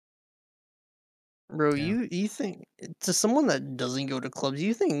 but Bro, yeah. you think to someone that doesn't go to clubs,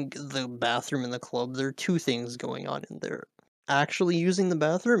 you think the bathroom in the club, there are two things going on in there. Actually using the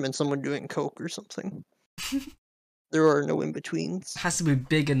bathroom and someone doing coke or something. There are no in-betweens. Has to be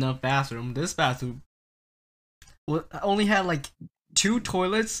big enough bathroom. This bathroom only had like 2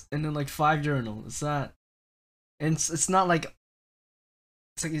 toilets and then like 5 urinals. It's not, and it's not like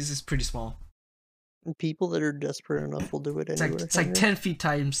it's just pretty small. People that are desperate enough will do it It's anywhere. like 10 feet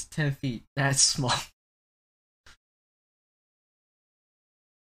times 10 feet. That's small.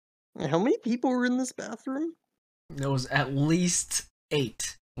 How many people were in this bathroom? There was at least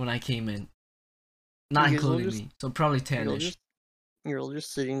 8 when I came in, not You guys all including just- me. So probably You're all 10ish. just, you're all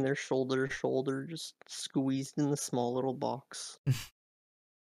just sitting there shoulder to shoulder, just squeezed in the small little box.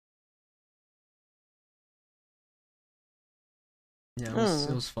 Yeah,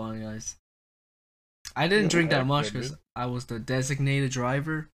 Hmm. it was fun, guys. I didn't Yeah, drink that heck much yeah, because dude. I was the designated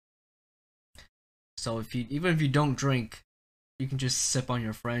driver. So even if you don't drink, you can just sip on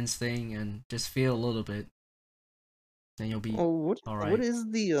your friend's thing and just feel a little bit. Then you'll be Oh, what alright. is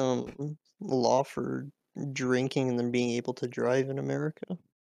the law for drinking and then being able to drive in America?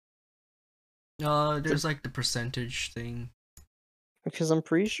 There's like the percentage thing. Because I'm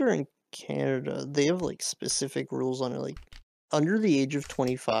pretty sure in Canada they have like specific rules on it. Like under the age of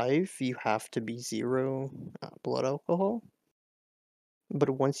 25, you have to be zero blood alcohol. But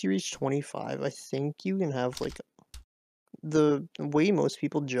once you reach 25, I think you can have like the way most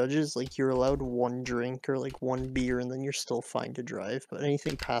people judge is like you're allowed one drink or like one beer and then you're still fine to drive. But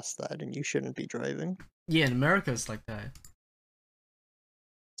anything past that and you shouldn't be driving. Yeah, in America it's like that.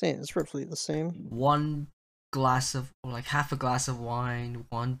 Saying it's roughly the same. One glass of, or like half a glass of wine,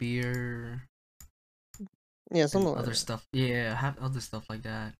 one beer, Yeah, and something like other that. stuff. Yeah, have other stuff like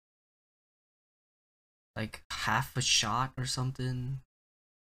that. Like half a shot or something.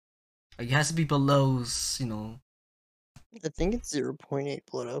 Like it has to be below, I think it's 0.8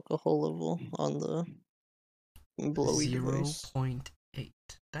 blood alcohol level on the blowy device. 0.8.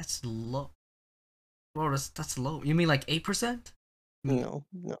 That's low. Bro, that's low. You mean like 8%? No.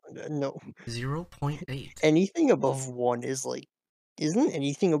 0.8. Anything above 1 is like... Isn't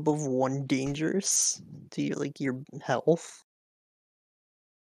anything above 1 dangerous to your, like, your health?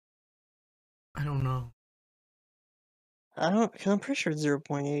 I don't know. Cause I'm pretty sure it's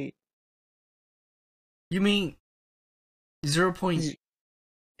 0.8. You mean 0.8?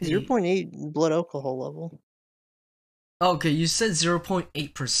 0.8 blood alcohol level. Okay, you said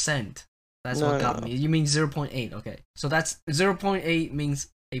 0.8%. That's No, what no, got no. me. You mean 0.8. Okay. So that's 0.8 means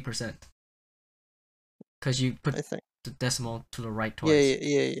 8%. Because you put I think. the decimal to the right Yeah, twice.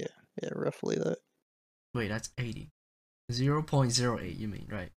 yeah, roughly that. Wait, that's 80. 0.08, you mean,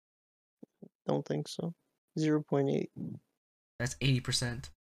 right? Don't think so. 0.8. That's 80%.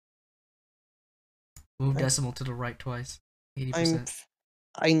 Move decimal to the right twice. 80%.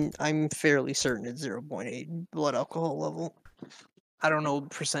 I'm fairly certain it's 0.8 blood alcohol level. I don't know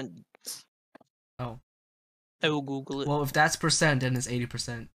percent. Oh. I will Google it. Well, if that's percent, then it's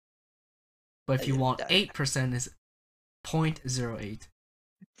 80%. But if you want 8%, it's 0.08.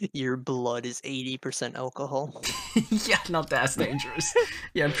 Your blood is 80% alcohol. Yeah, not that dangerous.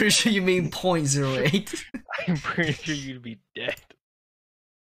 Yeah, I'm pretty sure you mean 0.08. I'm pretty sure you'd be dead.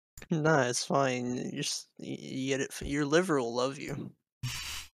 Nah, it's fine. You get it. Your liver will love you.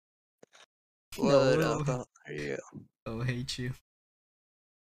 Blood No, alcohol. Yeah. I'll hate you.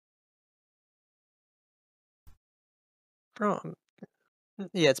 Bro,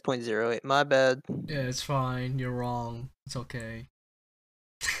 yeah, it's 0.08. My bad. Yeah, it's fine. You're wrong. It's okay.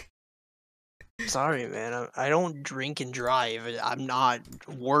 Sorry, man. I don't drink and drive. I'm not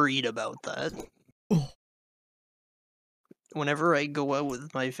worried about that. Oh. Whenever I go out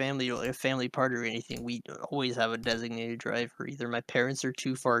with my family, or like a family party or anything, we always have a designated driver. Either my parents are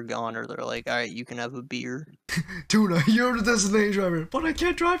too far gone, or they're like, "All right, you can have a beer." Tuna, you're the designated driver, but I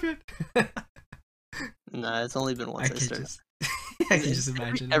can't drive yet. Nah, it's only been once I started. I can just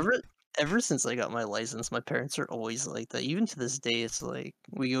imagine. Ever since I got my license, my parents are always like that. Even to this day, it's like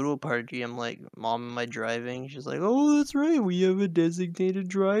we go to a party. I'm like, "Mom, am I driving?" She's like, "Oh, that's right. We have a designated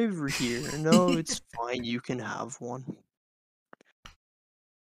driver here." No, it's fine. You can have one.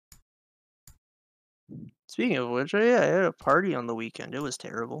 Speaking of which, I had a party on the weekend. It was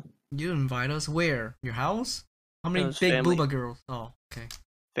terrible. You invite us where? Your house? How It many was big booba girls? Oh, okay.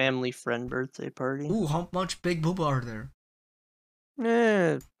 family friend birthday party. Ooh, how much big booba are there?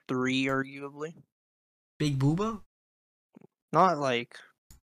 3 arguably. Big booba? Not like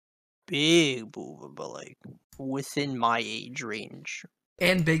big booba, but like within my age range.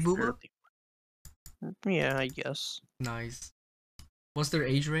 And big booba? Yeah, I guess. Nice. What's their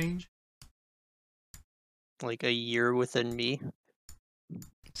age range? Like a year within me.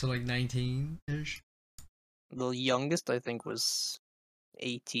 So like 19-ish? The youngest I think was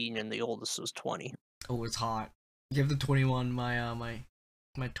 18 and the oldest was 20. Oh, it's hot. Give the 21 my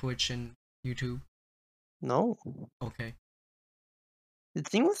my Twitch and YouTube. No. Okay. The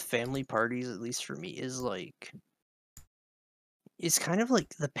thing with family parties, at least for me, is like it's kind of like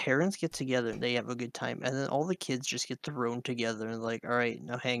the parents get together and they have a good time, and then all the kids just get thrown together and like, all right,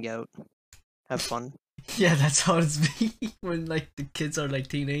 now hang out, have fun. Yeah, that's how it's be when like the kids are like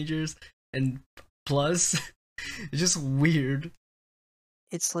teenagers and plus. It's just weird.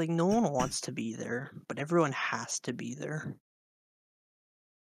 It's like no one wants to be there, but everyone has to be there.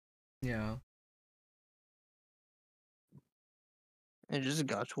 Yeah. It just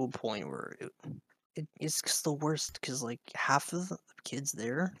got to a point where it's just the worst because like half of the kids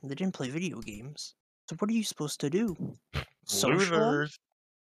there, they didn't play video games. So what are you supposed to do? Socialize? Losers.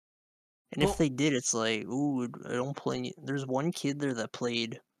 And if they did, it's like, ooh, I don't play. There's one kid there that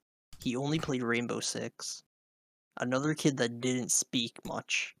played. He only played Rainbow Six. Another kid that didn't speak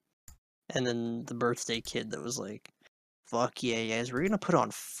much, and then the birthday kid that was like, "Fuck yeah, guys, we're gonna put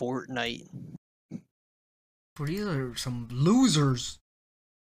on Fortnite." But these are some losers.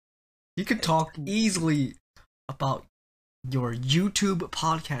 You could talk easily about your YouTube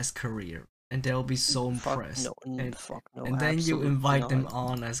podcast career, and they'll be so impressed. Fuck no. And then you invite them not.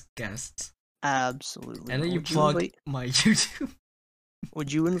 on as guests. Absolutely. And then you plug my YouTube.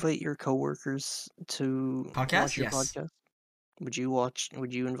 Would you invite your coworkers to watch your Yes. podcast? Would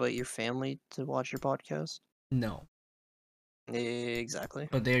you invite your family to watch your podcast? No. Exactly.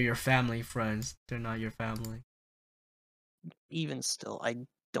 But they're your family friends. They're not your family. Even still, I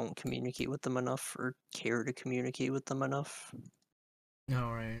don't communicate with them enough or care to communicate with them enough.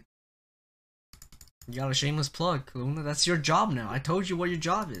 Alright. You got a shameless plug, Luna. That's your job now. I told you what your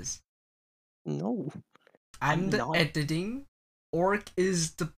job is. No. I'm the not. editing. Orc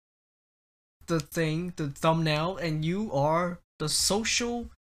is the thing, the thumbnail, and you are the social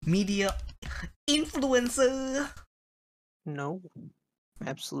media influencer. No,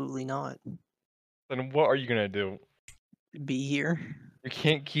 absolutely not. Then what are you gonna do? Be here. You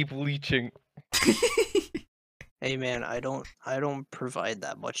can't keep leeching. Hey man, I don't provide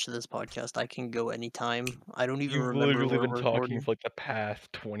that much to this podcast. I can go anytime. I don't even You've remember literally where been we're talking recording. for like the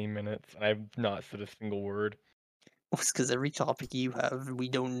past 20 minutes, and I've not said a single word. It's because every topic you have, we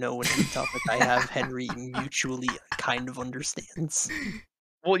don't know, and every topic I have, Henry mutually kind of understands.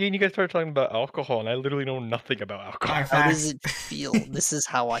 Well, you guys started talking about alcohol, and I literally know nothing about alcohol. Alright, How does facts. it feel? This is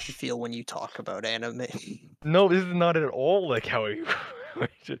how I feel when you talk about anime. No, this is not at all like how you.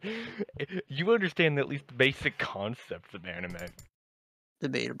 You understand at least the basic concepts of anime.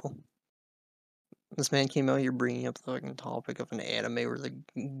 Debatable. This man came out here bringing up the fucking topic of an anime where the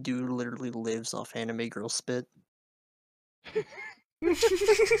dude literally lives off anime girl spit.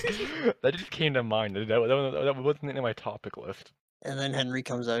 That just came to mind. That wasn't in my topic list. And then Henry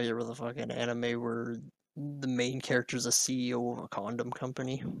comes out here with a fucking anime where the main character's a CEO of a condom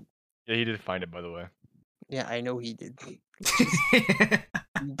company. Yeah, he did find it, by the way. Yeah, I know he did.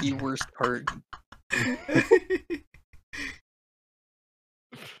 The worst part.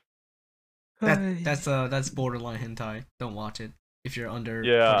 That's borderline hentai. Don't watch it if you're under.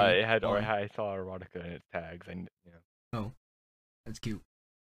 Yeah, it had. Or 21. I saw erotica in its tags, and yeah. Oh, that's cute.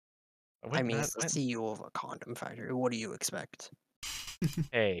 I mean, it's the CEO of a condom factory. What do you expect?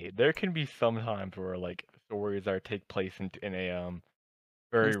 Hey, there can be some times where like stories that take place in a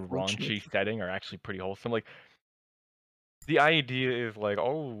very Unfortunate. raunchy setting are actually pretty wholesome. Like the idea is like,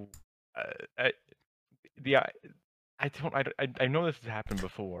 oh, I, the I know this has happened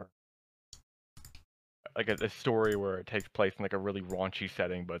before. Like a story where it takes place in like a really raunchy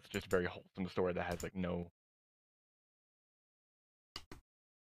setting, but it's just a very wholesome story that has like no,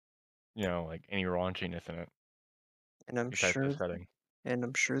 like any raunchiness in it. And I'm Besides sure the setting. And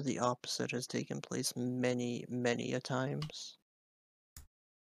I'm sure the opposite has taken place many, many a times.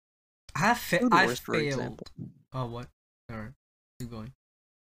 I Food Wars, for failed. example. Oh, what? Alright, keep going.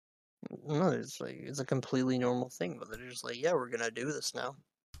 No, it's a completely normal thing, but they're just like, yeah, we're gonna do this now.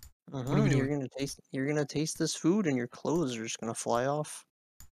 What are we doing? You're gonna taste this food, and your clothes are just gonna fly off.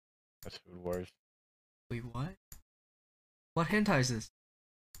 That's Food Wars. Wait, what? What hentai is this?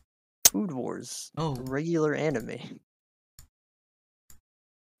 Food Wars. Oh. Regular anime.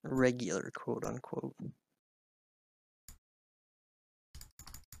 Regular, quote unquote.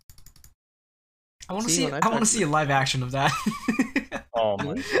 I want to see a live action of that. Oh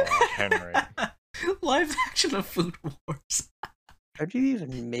my gosh, Henry. Live action of Food Wars. How do you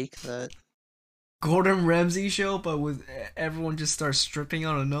even make that? Gordon Ramsay show, but with everyone just starts stripping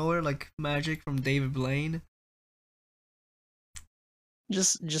out of nowhere like magic from David Blaine.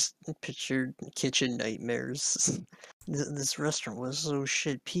 Just picture kitchen nightmares. This restaurant was so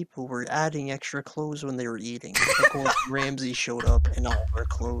shit. People were adding extra clothes when they were eating. Of course, Ramsay showed up and all our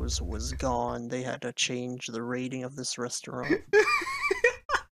clothes was gone. They had to change the rating of this restaurant.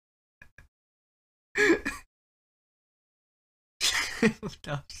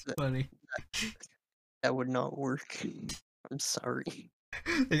 That's funny. That would not work. I'm sorry.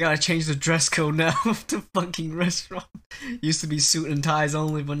 They gotta change the dress code now of the fucking restaurant. Used to be suit and ties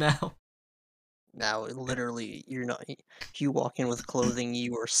only, but now. Now, literally, you're not. If you walk in with clothing,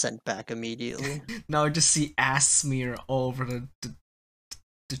 you are sent back immediately. Now I just see ass smear all over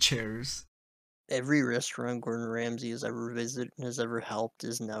the chairs. Every restaurant Gordon Ramsay has ever visited and has ever helped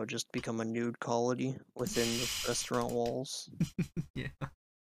is now just become a nude colony within the restaurant walls. Yeah.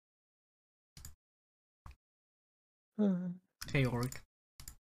 Hey, Orc.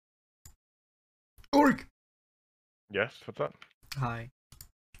 Orc! Yes, what's up? Hi.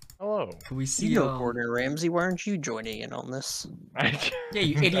 Hello. Can we see You know Gordon Ramsay, why aren't you joining in on this? Yeah,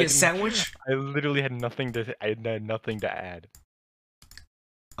 you idiot sandwich. I literally had nothing to. I had nothing to add.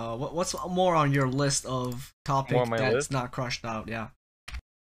 What's more on your list of topics that's list? not crushed out? Yeah.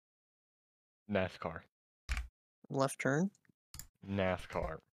 NASCAR. Left turn?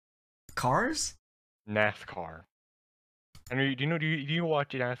 NASCAR. Cars? NASCAR. Henry, do you watch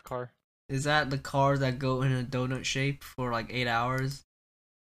NASCAR? Is that the cars that go in a donut shape for like 8 hours?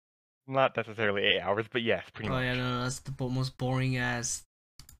 Not necessarily 8 hours, but yes, pretty much. Oh yeah, no, that's the most boring ass.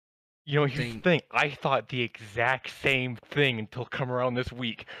 Here's the thing. I thought the exact same thing until come around this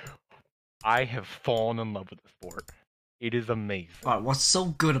week. I have fallen in love with the sport. It is amazing. Alright, what's so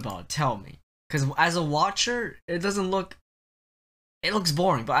good about it? Tell me. Because as a watcher, it doesn't look. It looks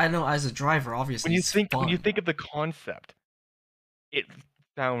boring, but I know as a driver, obviously. When you think of the concept, it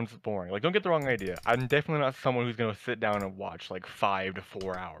sounds boring. Like, don't get the wrong idea. I'm definitely not someone who's gonna sit down and watch like 5 to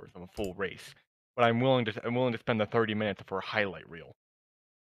 4 hours of a full race. But I'm willing to spend the 30 minutes for a highlight reel.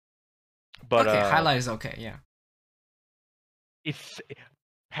 But okay, highlight is okay, yeah. It's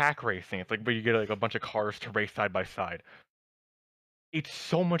pack racing. It's like where you get like a bunch of cars to race side by side. It's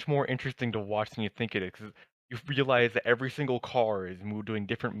so much more interesting to watch than you think it is, because you realize that every single car is doing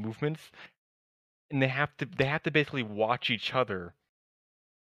different movements, and they have to basically watch each other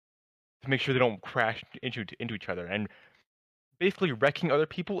to make sure they don't crash into each other. And basically, wrecking other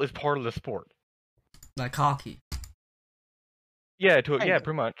people is part of the sport. Like hockey. Yeah, Kind of.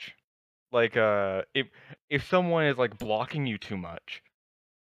 pretty much. Like, if someone is like blocking you too much,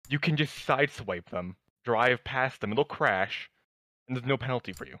 you can just sideswipe them, drive past them, and they'll crash, and there's no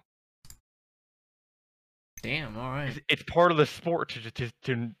penalty for you. Damn, alright. It's part of the sport to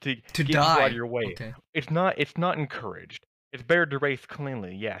get you out of your way. Okay. It's not encouraged. It's better to race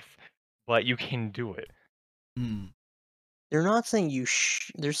cleanly, yes, but you can do it. Hmm. They're not saying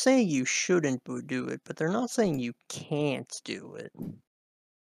they're saying you shouldn't do it, but they're not saying you can't do it.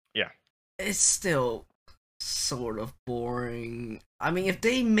 Yeah. It's still sort of boring. I mean, if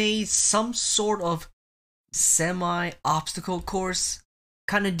they made some sort of semi-obstacle course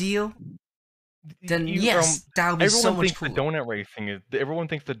kind of deal, then yes, that would be so much cooler. Everyone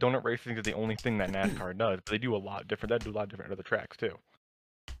thinks the donut racing is the only thing that NASCAR does, but they do a lot different. They do a lot different other tracks too.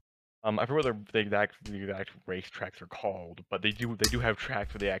 I forget what the exact race tracks are called, but they do have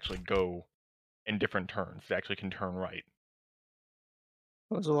tracks where they actually go in different turns. They actually can turn right.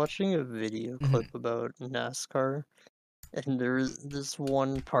 I was watching a video clip about NASCAR, and there's this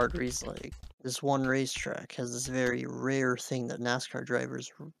one part where he's like, this one racetrack has this very rare thing that NASCAR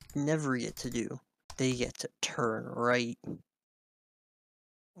drivers never get to do. They get to turn right.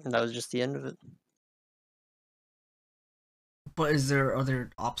 And that was just the end of it. But is there other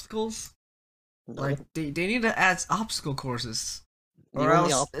obstacles? No. Like, they need to add obstacle courses. The Or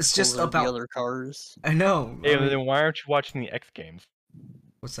only else it's just obstacles are about the other cars. I know. Hey, then why aren't you watching the X Games?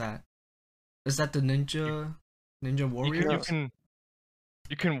 What's that? Is that the Ninja Warriors?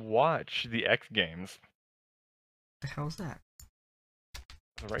 You can watch the X Games. The hell's that?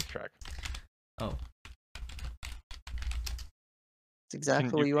 The racetrack. Oh. It's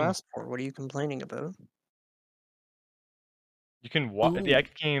exactly what you asked for. What are you complaining about? You can watch the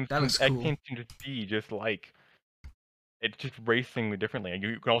X Games. That looks X cool. Games seem to be just like it's just racing differently, and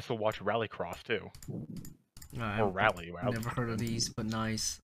you can also watch Rallycross too. Or Rally. Never heard of these, but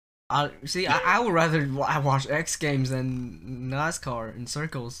nice. I would rather watch X Games than NASCAR in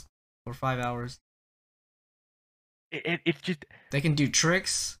circles for 5 hours. It's just they can do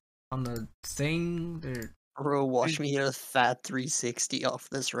tricks on the thing. They're Bro, watch me hit a fat 360 off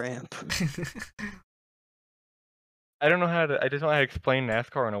this ramp. I just don't know how to explain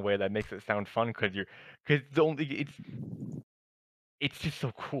NASCAR in a way that makes it sound fun, because it's just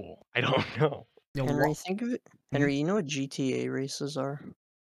so cool. I don't know. Henry, think of it. Henry, you know what GTA races are?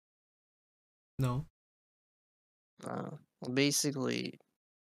 No. Well, basically,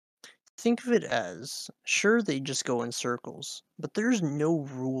 think of it as, sure, they just go in circles, but there's no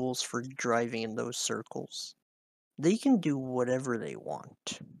rules for driving in those circles. They can do whatever they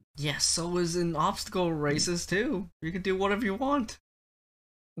want. Yes, so is in obstacle races too. You can do whatever you want.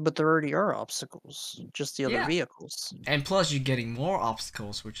 But there already are obstacles, just the other vehicles. And plus, you're getting more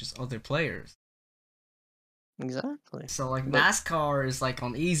obstacles, which is other players. Exactly. So, like, NASCAR is like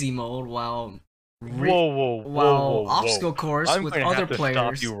on easy mode, while whoa, obstacle course with other players. I'm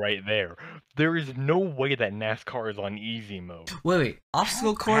going to stop you right there. There is no way that NASCAR is on easy mode. Wait,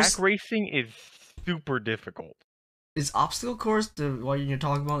 obstacle course. Pack racing is super difficult. Is obstacle course what you're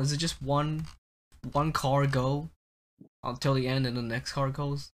talking about? Is it just one car go until the end and the next car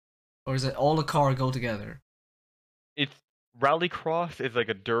goes, or is it all the car go together? It's Rallycross is like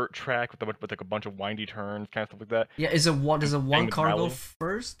a dirt track with like a bunch of windy turns, kind of stuff like that. Yeah, does one car go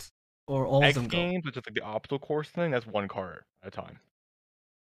first, or all of them go? X Games, which is like the obstacle course thing, that's one car at a time.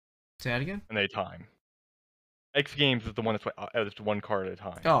 Say that again? And they time. X Games is the one that's one car at a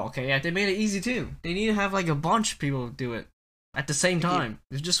time. Oh, okay, yeah, they made it easy too. They need to have like a bunch of people do it at the same time.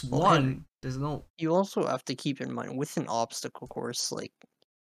 There's just one. There's no. You also have to keep in mind, with an obstacle course, like,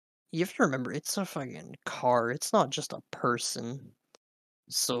 you have to remember, it's a fucking car. It's not just a person.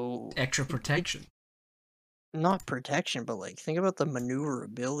 So Extra protection. Not protection, but like, think about the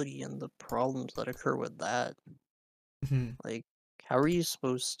maneuverability and the problems that occur with that. Like, how are you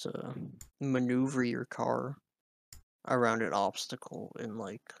supposed to maneuver your car around an obstacle and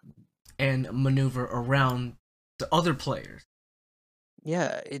maneuver around the other players?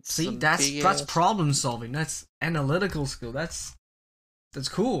 Yeah, it's that's problem solving. That's analytical skill. That's That's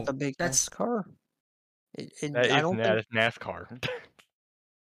cool. The big That's NASCAR. That I is don't think NASCAR.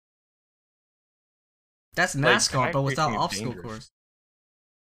 that's Like, NASCAR, tag but without racing is obstacle dangerous. course.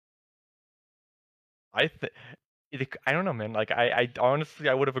 I th I don't know, man. Like, I honestly,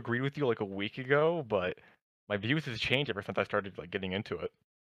 I would have agreed with you, like, a week ago, but my views has changed ever since I started, like, getting into it.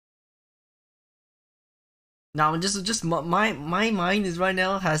 Now, just my mind is right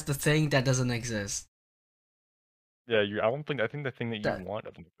now has the thing that doesn't exist. Yeah, I think the thing that you That want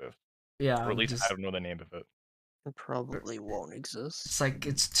doesn't exist. yeah, Or at I'm least I just don't know the name of it. it probably won't exist. it's like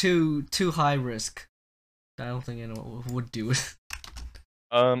it's too high risk. I don't think anyone would do it.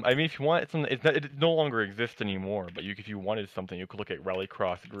 I mean, if you want something, it no longer exists anymore, but if you wanted something, you could look at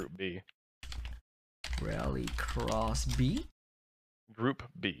Rallycross Group B. Rallycross B Group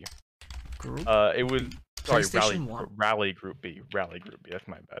B. group. It was sorry, PlayStation 1? Rally Group B. Rally Group B. That's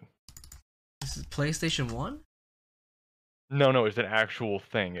my bad. This is PlayStation 1? No, it's an actual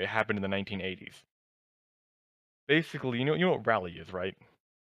thing. It happened in the 1980s. Basically, you know what Rally is, right?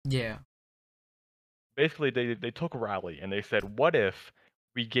 Yeah. Basically, they took Rally and they said, what if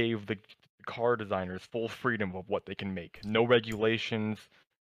we gave the car designers full freedom of what they can make? No regulations,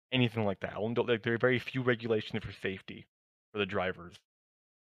 anything like that. Like, there are very few regulations for safety for the drivers.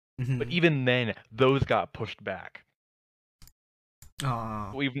 But Mm-hmm. even then, those got pushed back. Oh.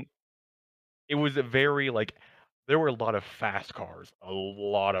 So even it was a very like there were a lot of fast cars, a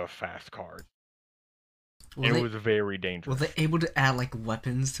lot of fast cars, and it was very Were dangerous. they able to add like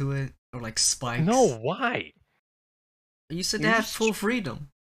weapons to it or like spikes? No, why? You said they You're had just- full freedom.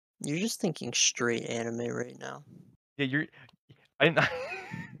 You're just thinking straight anime right now. Yeah, I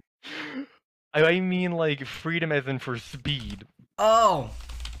I mean like freedom as in for speed. Oh.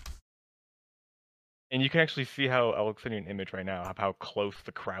 And you can actually see how I'll send you an image right now of how close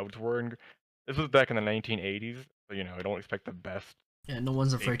the crowds were. And this was back in the 1980s, so I don't expect the best Yeah, no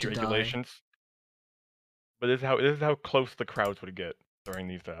one's afraid safety to regulations. But this is how close the crowds would get during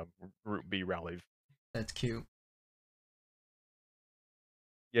these Group B rallies. die. That's cute.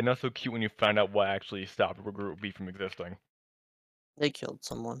 Yeah, not so cute when you find out what actually stopped Group B from existing. They killed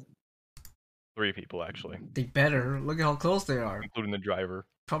someone. 3 people actually, They better. Look at how close they are. including the driver.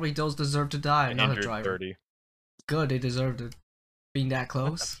 Probably those deserve to die, And not the injured driver. 30. Good, they deserved it. Being that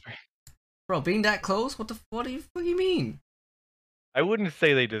close. Bro, being that close? What do you mean? I wouldn't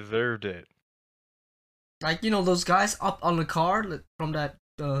say they deserved it. Like, those guys up on the car from that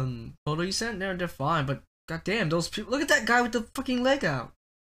photo you sent, they're fine, but goddamn, those people, look at that guy with the fucking leg out.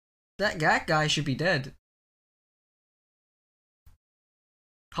 That guy should be dead.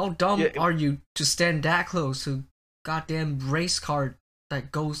 How dumb are you to stand that close to goddamn race car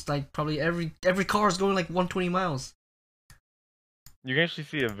that goes like probably every car is going like 120 miles. You can actually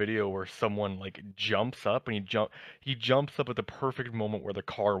see a video where someone like jumps up and he jumps up at the perfect moment where the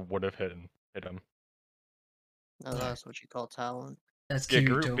car would have hit him. Now that's what you call talent. That's Yeah,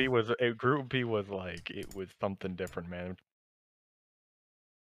 cute. Group B was like it was something different, man.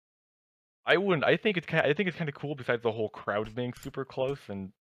 I think it's kind of cool besides the whole crowd being super close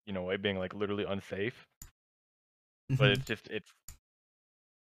and it being like literally unsafe. But it's just it's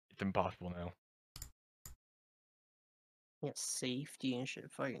impossible now. Yeah, safety and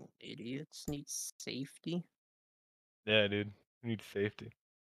shit. Fucking idiots need safety. Yeah, dude, we need safety.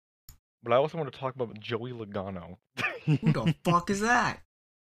 But I also want to talk about Joey Logano. Who the fuck is that?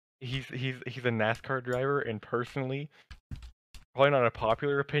 He's a NASCAR driver, and personally, probably not a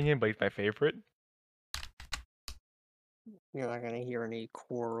popular opinion, but he's my favorite. You're not gonna hear any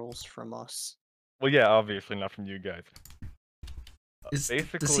quarrels from us. Well, yeah, obviously not from you guys.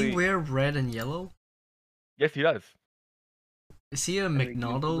 Basically, does he wear red and yellow? Yes, he does. Is he a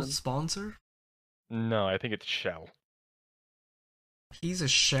McDonald's sponsor? No, I think it's Shell. He's a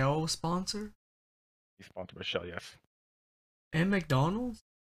Shell sponsor? He's sponsored by Shell, yes. And McDonald's?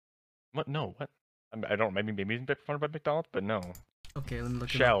 What? No, what? I don't. Maybe he's sponsored by McDonald's, but no. Okay, let me look.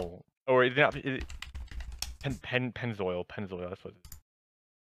 Shell, or is it not? Pennzoil. That's what it is.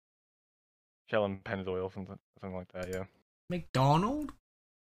 Shell and Pennzoil, something like that. Yeah. McDonald?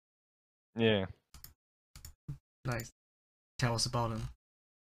 Yeah. Nice. Tell us about him.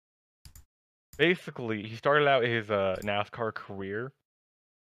 Basically, he started out his NASCAR career,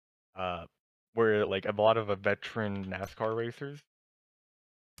 where like a lot of veteran NASCAR racers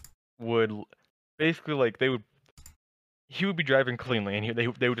would basically like he would be driving cleanly, and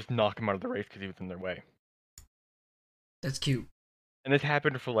they would just knock him out of the race because he was in their way. That's cute. And this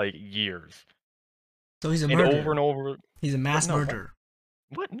happened for like years. So he's a murderer. Over and over. He's a mass murderer.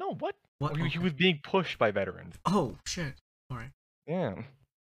 What? No, what? What? He was being pushed by veterans. Oh shit! All right. Yeah.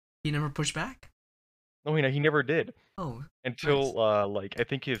 He never pushed back. No, he never did. Oh, Until nice. like I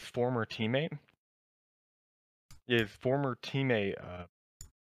think his former teammate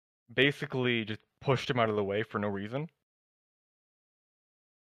basically just pushed him out of the way for no reason.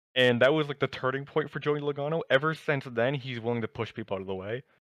 And that was like the turning point for Joey Logano. Ever since then, he's willing to push people out of the way.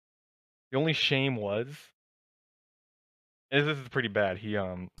 The only shame was, and this is pretty bad. He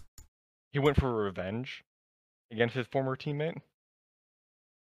went for revenge against his former teammate.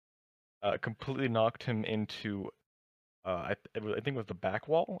 Completely knocked him into I think it was the back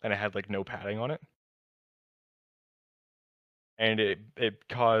wall, and it had like no padding on it. And it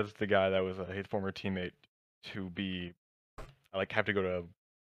caused the guy that was his former teammate to be like have to go to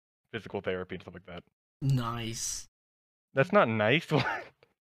physical therapy and stuff like that. Nice. That's not nice.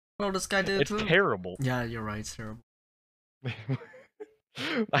 Well, this guy did it It's too. terrible. Yeah, you're right. It's terrible.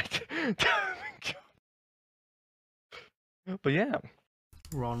 But yeah,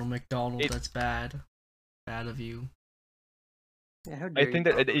 Ronald McDonald, that's bad. Bad of you. Yeah, how I dare think you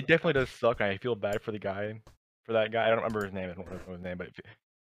that talk it about definitely does suck. And I feel bad for the guy, for that guy. I don't remember his name. I don't remember his name, but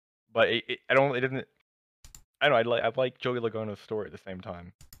I don't. It doesn't. I don't know. I like Joey Logano's story at the same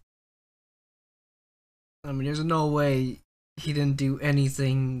time. I mean, there's no way he didn't do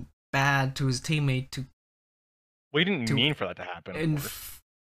anything bad to his teammate Well, he didn't mean for that to happen, of course.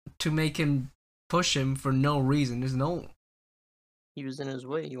 To make him push him for no reason. There's no. He was in his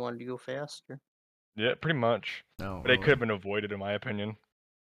way. He wanted to go faster. Yeah, pretty much. No. But it could have been avoided, in my opinion.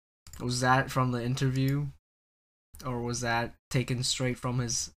 Was that from the interview, or was that taken straight from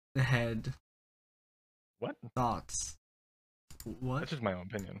his head? What? Thoughts? What? That's just my own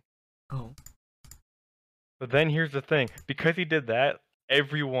opinion. Oh. But then here's the thing: because he did that,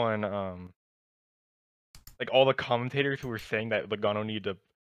 everyone, like all the commentators who were saying that Logano needed to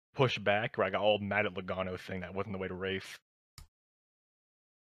push back, I got all mad at Logano saying that wasn't the way to race.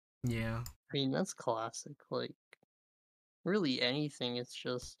 Yeah. I mean, that's classic. Like, really anything, it's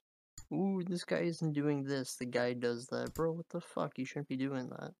just, ooh, this guy isn't doing this, the guy does that. Bro, what the fuck? You shouldn't be doing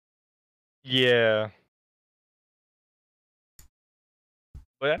that. Yeah.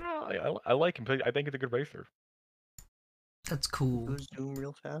 But I don't know, I like him. I think he's a good racer. That's cool. Goes Doom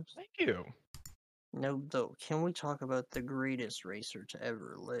real fast. Thank you. Now, though, can we talk about the greatest racer to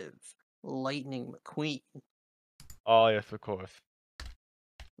ever live? Lightning McQueen. Oh, yes, of course.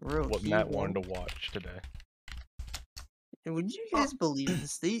 Bro, What Matt wanted to watch today. And would you guys believe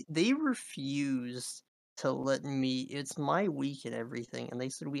this? They refused to let me. It's my week and everything, and they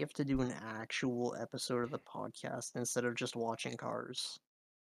said we have to do an actual episode of the podcast instead of just watching cars.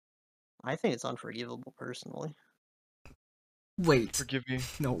 I think it's unforgivable, personally. Wait. Forgive me.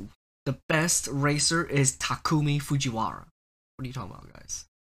 No. The best racer is Takumi Fujiwara. What are you talking about, guys?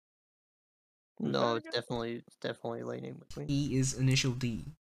 No, it's definitely Lightning McQueen. He is Initial D.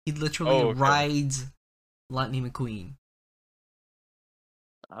 He literally rides Lightning McQueen.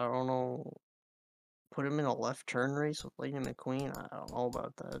 I don't know. Put him in a left turn race with Lightning McQueen? I don't know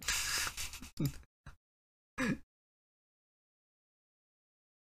about that.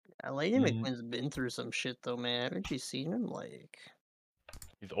 Lightning McQueen's been through some shit, though, man. Haven't you seen him? Like,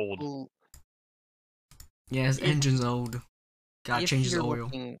 he's old. Well, yeah, his engine's old. Gotta change his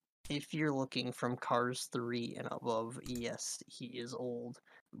oil. If you're looking from Cars 3 and above, yes, he is old.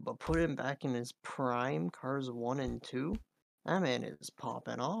 But put him back in his prime, Cars 1 and 2, that man is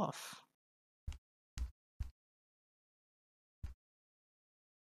popping off.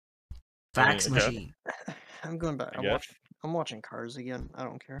 Fax Machine. I'm going back. I'm watching Cars again. I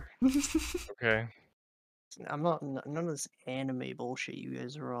don't care. Okay. I'm not none of this anime bullshit you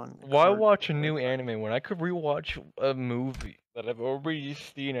guys are on. Why watch a new anime when I could rewatch a movie that I've already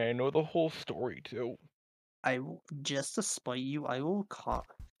seen and I know the whole story too? Just to spite you, I will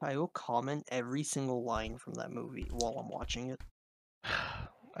comment every single line from that movie while I'm watching it.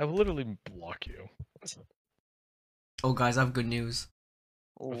 I will literally block you. Oh, guys, I have good news.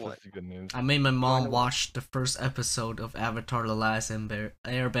 What? Good news. I made my mom watch the first episode of Avatar: The Last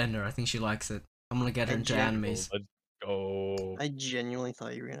Airbender. I think she likes it. I'm gonna get her into animes. Let's go. I genuinely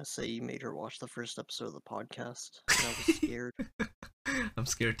thought you were gonna say you made her watch the first episode of the podcast. And I was scared. I'm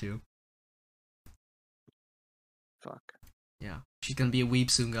scared too. Fuck. Yeah, she's gonna be a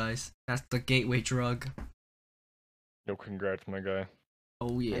weeb soon, guys. That's the gateway drug. Yo, congrats, my guy.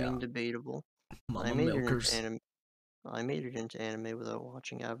 Oh yeah. I mean, debatable. Mama milkers. I made it into anime without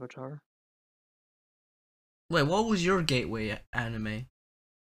watching Avatar. Wait, what was your gateway anime?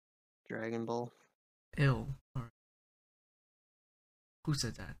 Dragon Ball. Ew. Who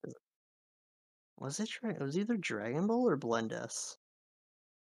said that? Was it? It was either Dragon Ball or Blend S.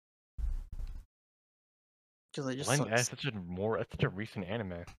 Because I just Blend S, that's such a recent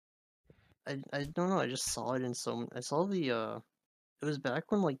anime. I don't know. I just saw it in some. I saw the. It was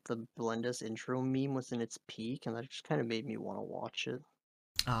back when like the Blendes intro meme was in its peak, and that just kind of made me want to watch it.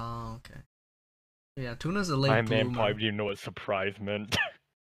 Oh, okay. Yeah, Tuna's a My late man probably bloomer. didn't know what surprise meant.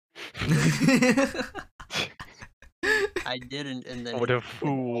 I didn't, and then What it a did all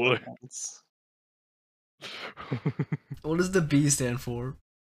fool. at once. What does the B stand for?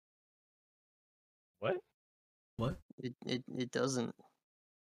 What? What? It doesn't.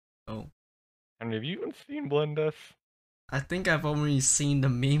 Oh. And have you even seen Blendes? I think I've only seen the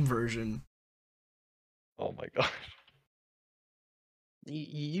meme version. Oh my gosh.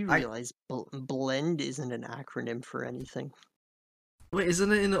 You I realize blend isn't an acronym for anything. wait,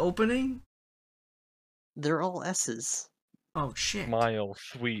 isn't it in the opening? They're all S's. Oh shit. Smile,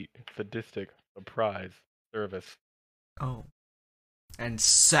 sweet, sadistic, surprise, service. Oh. And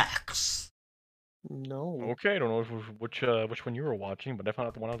sex. No. Okay, I don't know which one you were watching, but I found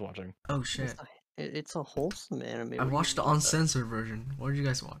out the one I was watching. Oh shit. It's a wholesome anime. I What do you watched the mean by that? uncensored version. What did you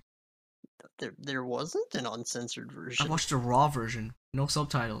guys watch? There wasn't an uncensored I version. watched the raw version. No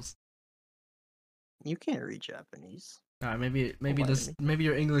subtitles. You can't read Japanese. Alright, maybe lie to this me. maybe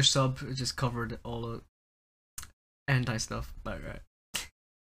your English sub just covered all the anti stuff. Alright.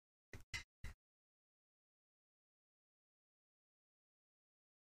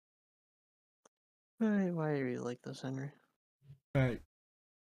 Why are you like this, Henry? Right.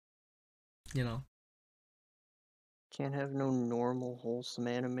 You know. Can't have no normal, wholesome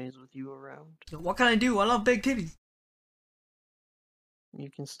animes with you around. What can I do? I love big titties. You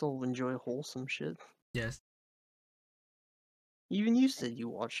can still enjoy wholesome shit. Yes. Even you said you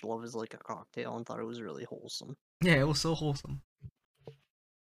watched Love is Like a Cocktail and thought it was really wholesome. Yeah, it was so wholesome.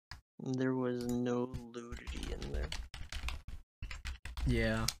 There was no nudity in there.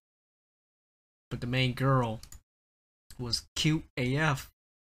 Yeah. But the main girl was cute AF.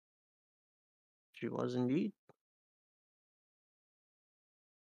 She was indeed.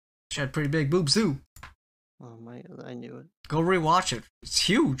 She had pretty big boobs too. Oh my, I knew it. Go rewatch it. It's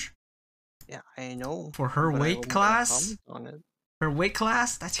huge. Yeah, I know. For her but I weight won't class? comment on it. Her weight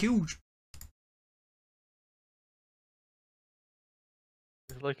class? That's huge.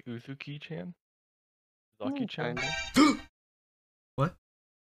 Is it like Uzuki-chan? Uzaki-chan? Kinda. What?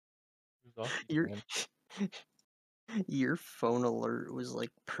 Your Uzaki-chan. your phone alert was like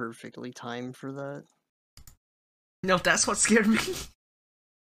perfectly timed for that. No, that's what scared me.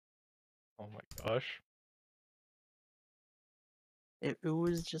 Oh my gosh. It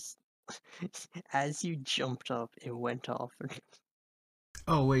was just as you jumped up, it went off.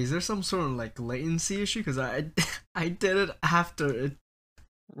 Oh wait, is there some sort of like latency issue? Because I did it after it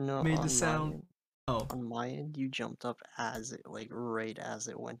No, made on the sound. end, Oh. on my end, you jumped up as it like right as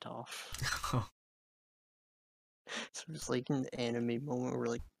it went off. So it's like an anime moment where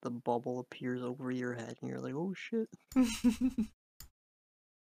like the bubble appears over your head and you're like, oh shit.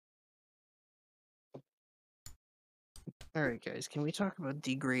 Alright guys, can we talk about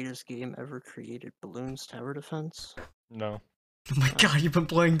the greatest game ever created, Balloons Tower Defense? No. Oh my god, you've been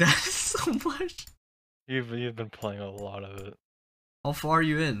playing that so much. You've been playing a lot of it. How far are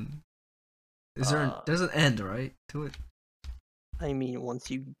you in? Is there's an end, right, to it? I mean,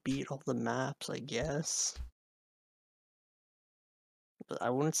 once you beat all the maps, I guess. But I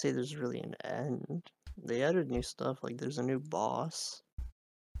wouldn't say there's really an end. They added new stuff, like there's a new boss.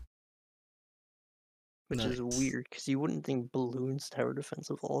 Which is Nice. weird, because you wouldn't think Balloons Tower Defense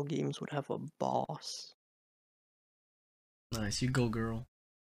of all games would have a boss. Nice, you go, girl.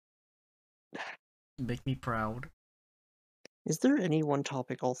 Make me proud. Is there any one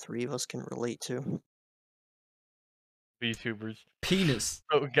topic all three of us can relate to? VTubers. Penis.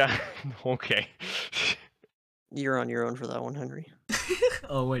 Oh god. Okay. You're on your own for that one, Henry.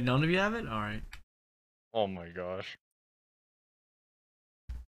 Oh wait, none of you have it? Alright. Oh my gosh.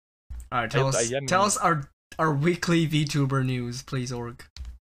 Alright, tell us our weekly VTuber news, please, Org.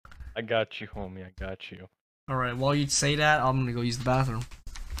 I got you, homie. I got you. Alright, while you say that, I'm gonna go use the bathroom.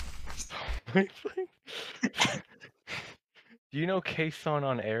 Do you know K-Son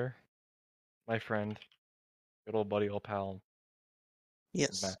on Air? My friend. Good old buddy, old pal.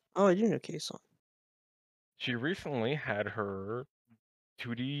 Yes. Matt. Oh, I do know K-Son. She recently had her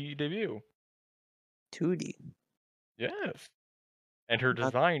 2D debut. 2D. Yes. And her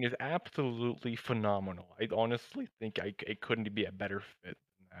Not- design is absolutely phenomenal. I honestly think it couldn't be a better fit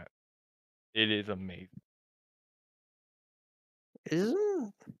than that. It is amazing.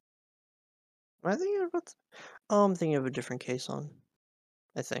 Isn't... Am I thinking about... Oh, I'm thinking of a different K-Son.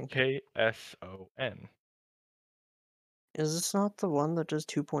 I think. K-S-O-N. Is this not the one that does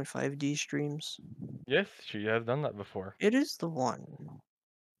 2.5D streams? Yes, she has done that before. It is the one.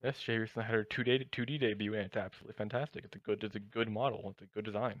 Yes, she recently had her 2D debut, and it's absolutely fantastic. It's a good model. It's a good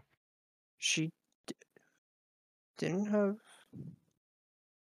design. She didn't have.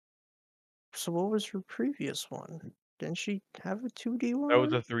 So what was her previous one? Didn't she have a 2D That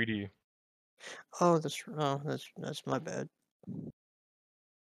was one? a 3D. Oh, that's my bad.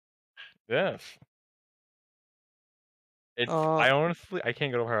 Yes. Uh, I honestly I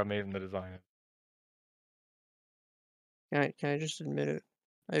can't get over how amazing the design is. can I just admit it?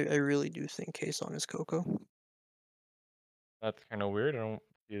 I really do think Kason is Coco. That's kind of weird. I don't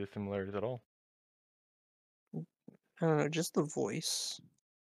see the similarities at all. I don't know, just the voice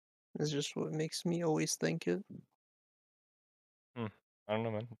is just what makes me always think it. I don't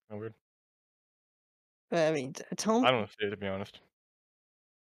know, man. It's kind of weird. I mean, tell I me. don't see it, to be honest.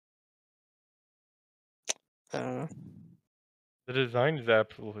 I don't know. The design is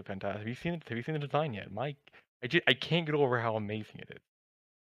absolutely fantastic. Have you seen it? Have you seen the design yet? I can't get over how amazing it is.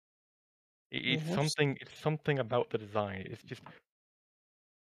 What's It's something about the design.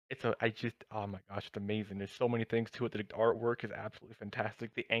 Oh my gosh, it's amazing. There's so many things to it. The artwork is absolutely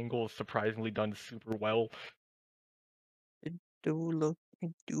fantastic. The angle is surprisingly done super well. it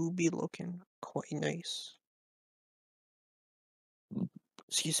do be looking quite nice.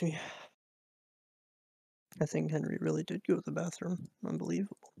 Excuse me. I think Henry really did go to the bathroom.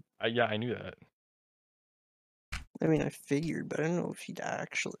 Unbelievable. Yeah, I knew that. I mean, I figured, but I don't know if he'd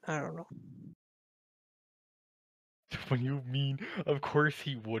actually. I don't know. When you mean, of course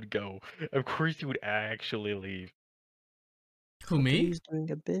he would go. Of course he would actually leave. Who, But me? he's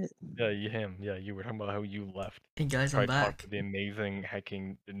doing a bit. Yeah, him. Yeah, you were talking about how you left. Hey guys, Try I'm to talk back. to the amazing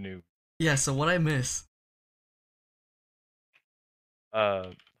hacking the new. Yeah, so what I miss? Uh,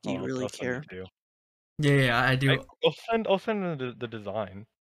 Do you really I'll send care? it to you. Yeah, I do. I'll send the design.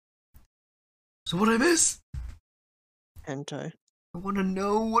 So what I miss? Hentai. I want to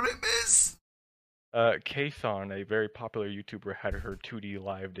know what I miss. Kason, a very popular YouTuber, had her 2D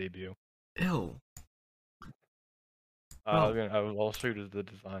live debut. Ew. Bro, I'll show you the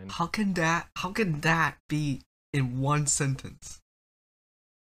design. how can that be in one sentence?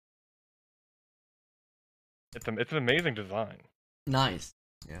 It's an amazing design. Nice.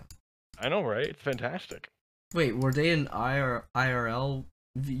 Yeah. I know, right? It's fantastic. Wait, were they an IRL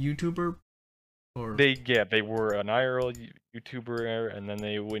YouTuber? Or They were an IRL YouTuber, and then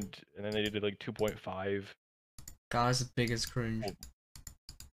they did like 2.5. God, that's the biggest cringe.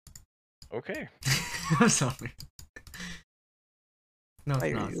 Okay. I'm sorry. No, Why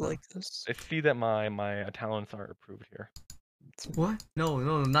it's are not. you like this? I see that my talents aren't approved here. What? No,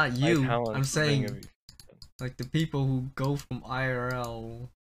 not My you. talents I'm for being saying like the people who go from IRL.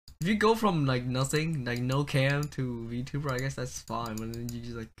 If you go from like nothing, like no cam to VTuber, I guess that's fine. But then you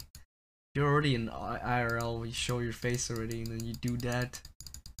just like you're already in IRL, you show your face already, and then you do that.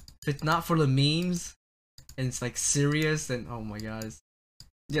 If it's not for the memes, and it's like serious, then oh my god.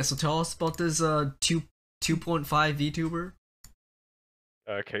 Yeah, so tell us about this 2.5 VTuber.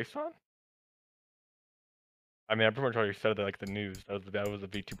 Kason? I mean, I pretty much already said that, like the news. That was the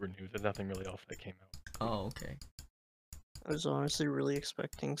VTuber news. There's nothing really else that came out. Oh, okay. I was honestly really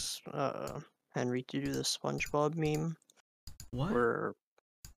expecting Henry to do the SpongeBob meme. What? Where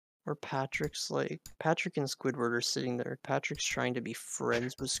Patrick and Squidward are sitting there. Patrick's trying to be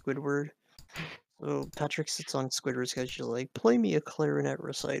friends with Squidward. So Patrick sits on Squidward's couch. He's like, "Play me a clarinet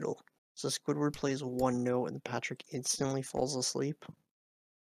recital." So Squidward plays one note, and Patrick instantly falls asleep.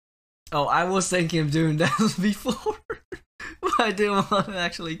 Oh, I was thinking of doing that before, but I didn't want to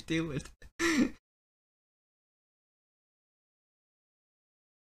actually do it.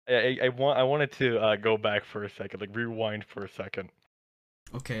 I wanted to go back for a second, like rewind for a second.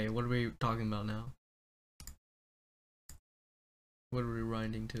 Okay, what are we talking about now? What are we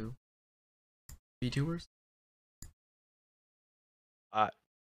rewinding to? VTubers?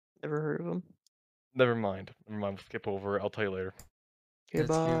 Never heard of him. Never mind. We'll skip over it. I'll tell you later. Okay, That's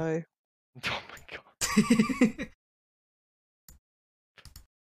you. bye. Oh my god. Alright,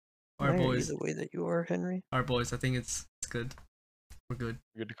 Why are you boys. the way that you are, Henry? Alright, boys. I think it's good. We're good.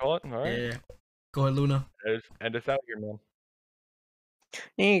 Good to call it? Alright. Yeah. Go ahead, Luna. End us out here, man.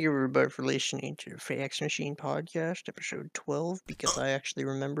 Thank you, everybody, for listening to the Fax Machine Podcast, episode 12, because I actually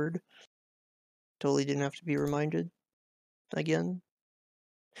remembered. Totally didn't have to be reminded again.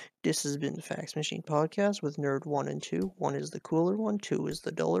 This has been the Fax Machine Podcast with Nerd 1 and 2. 1 is the cooler one, 2 is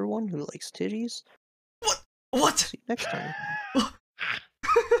the duller one who likes titties. What? See you next time.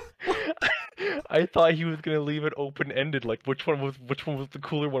 I thought he was gonna leave it open ended, like which one was the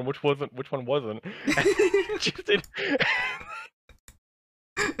cooler one, which one wasn't.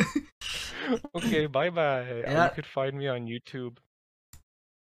 Okay, bye bye. Yeah. You could find me on YouTube.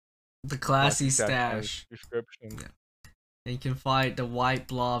 The classy on stash. the description. Yeah. And you can find the white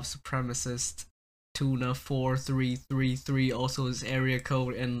blob supremacist Tuna4333, also his area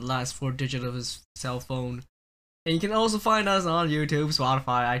code and last 4 digits of his cell phone. And you can also find us on YouTube,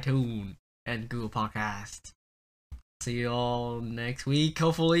 Spotify, iTunes, and Google Podcast. See you all next week.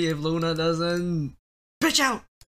 Hopefully, if Luna doesn't bitch out.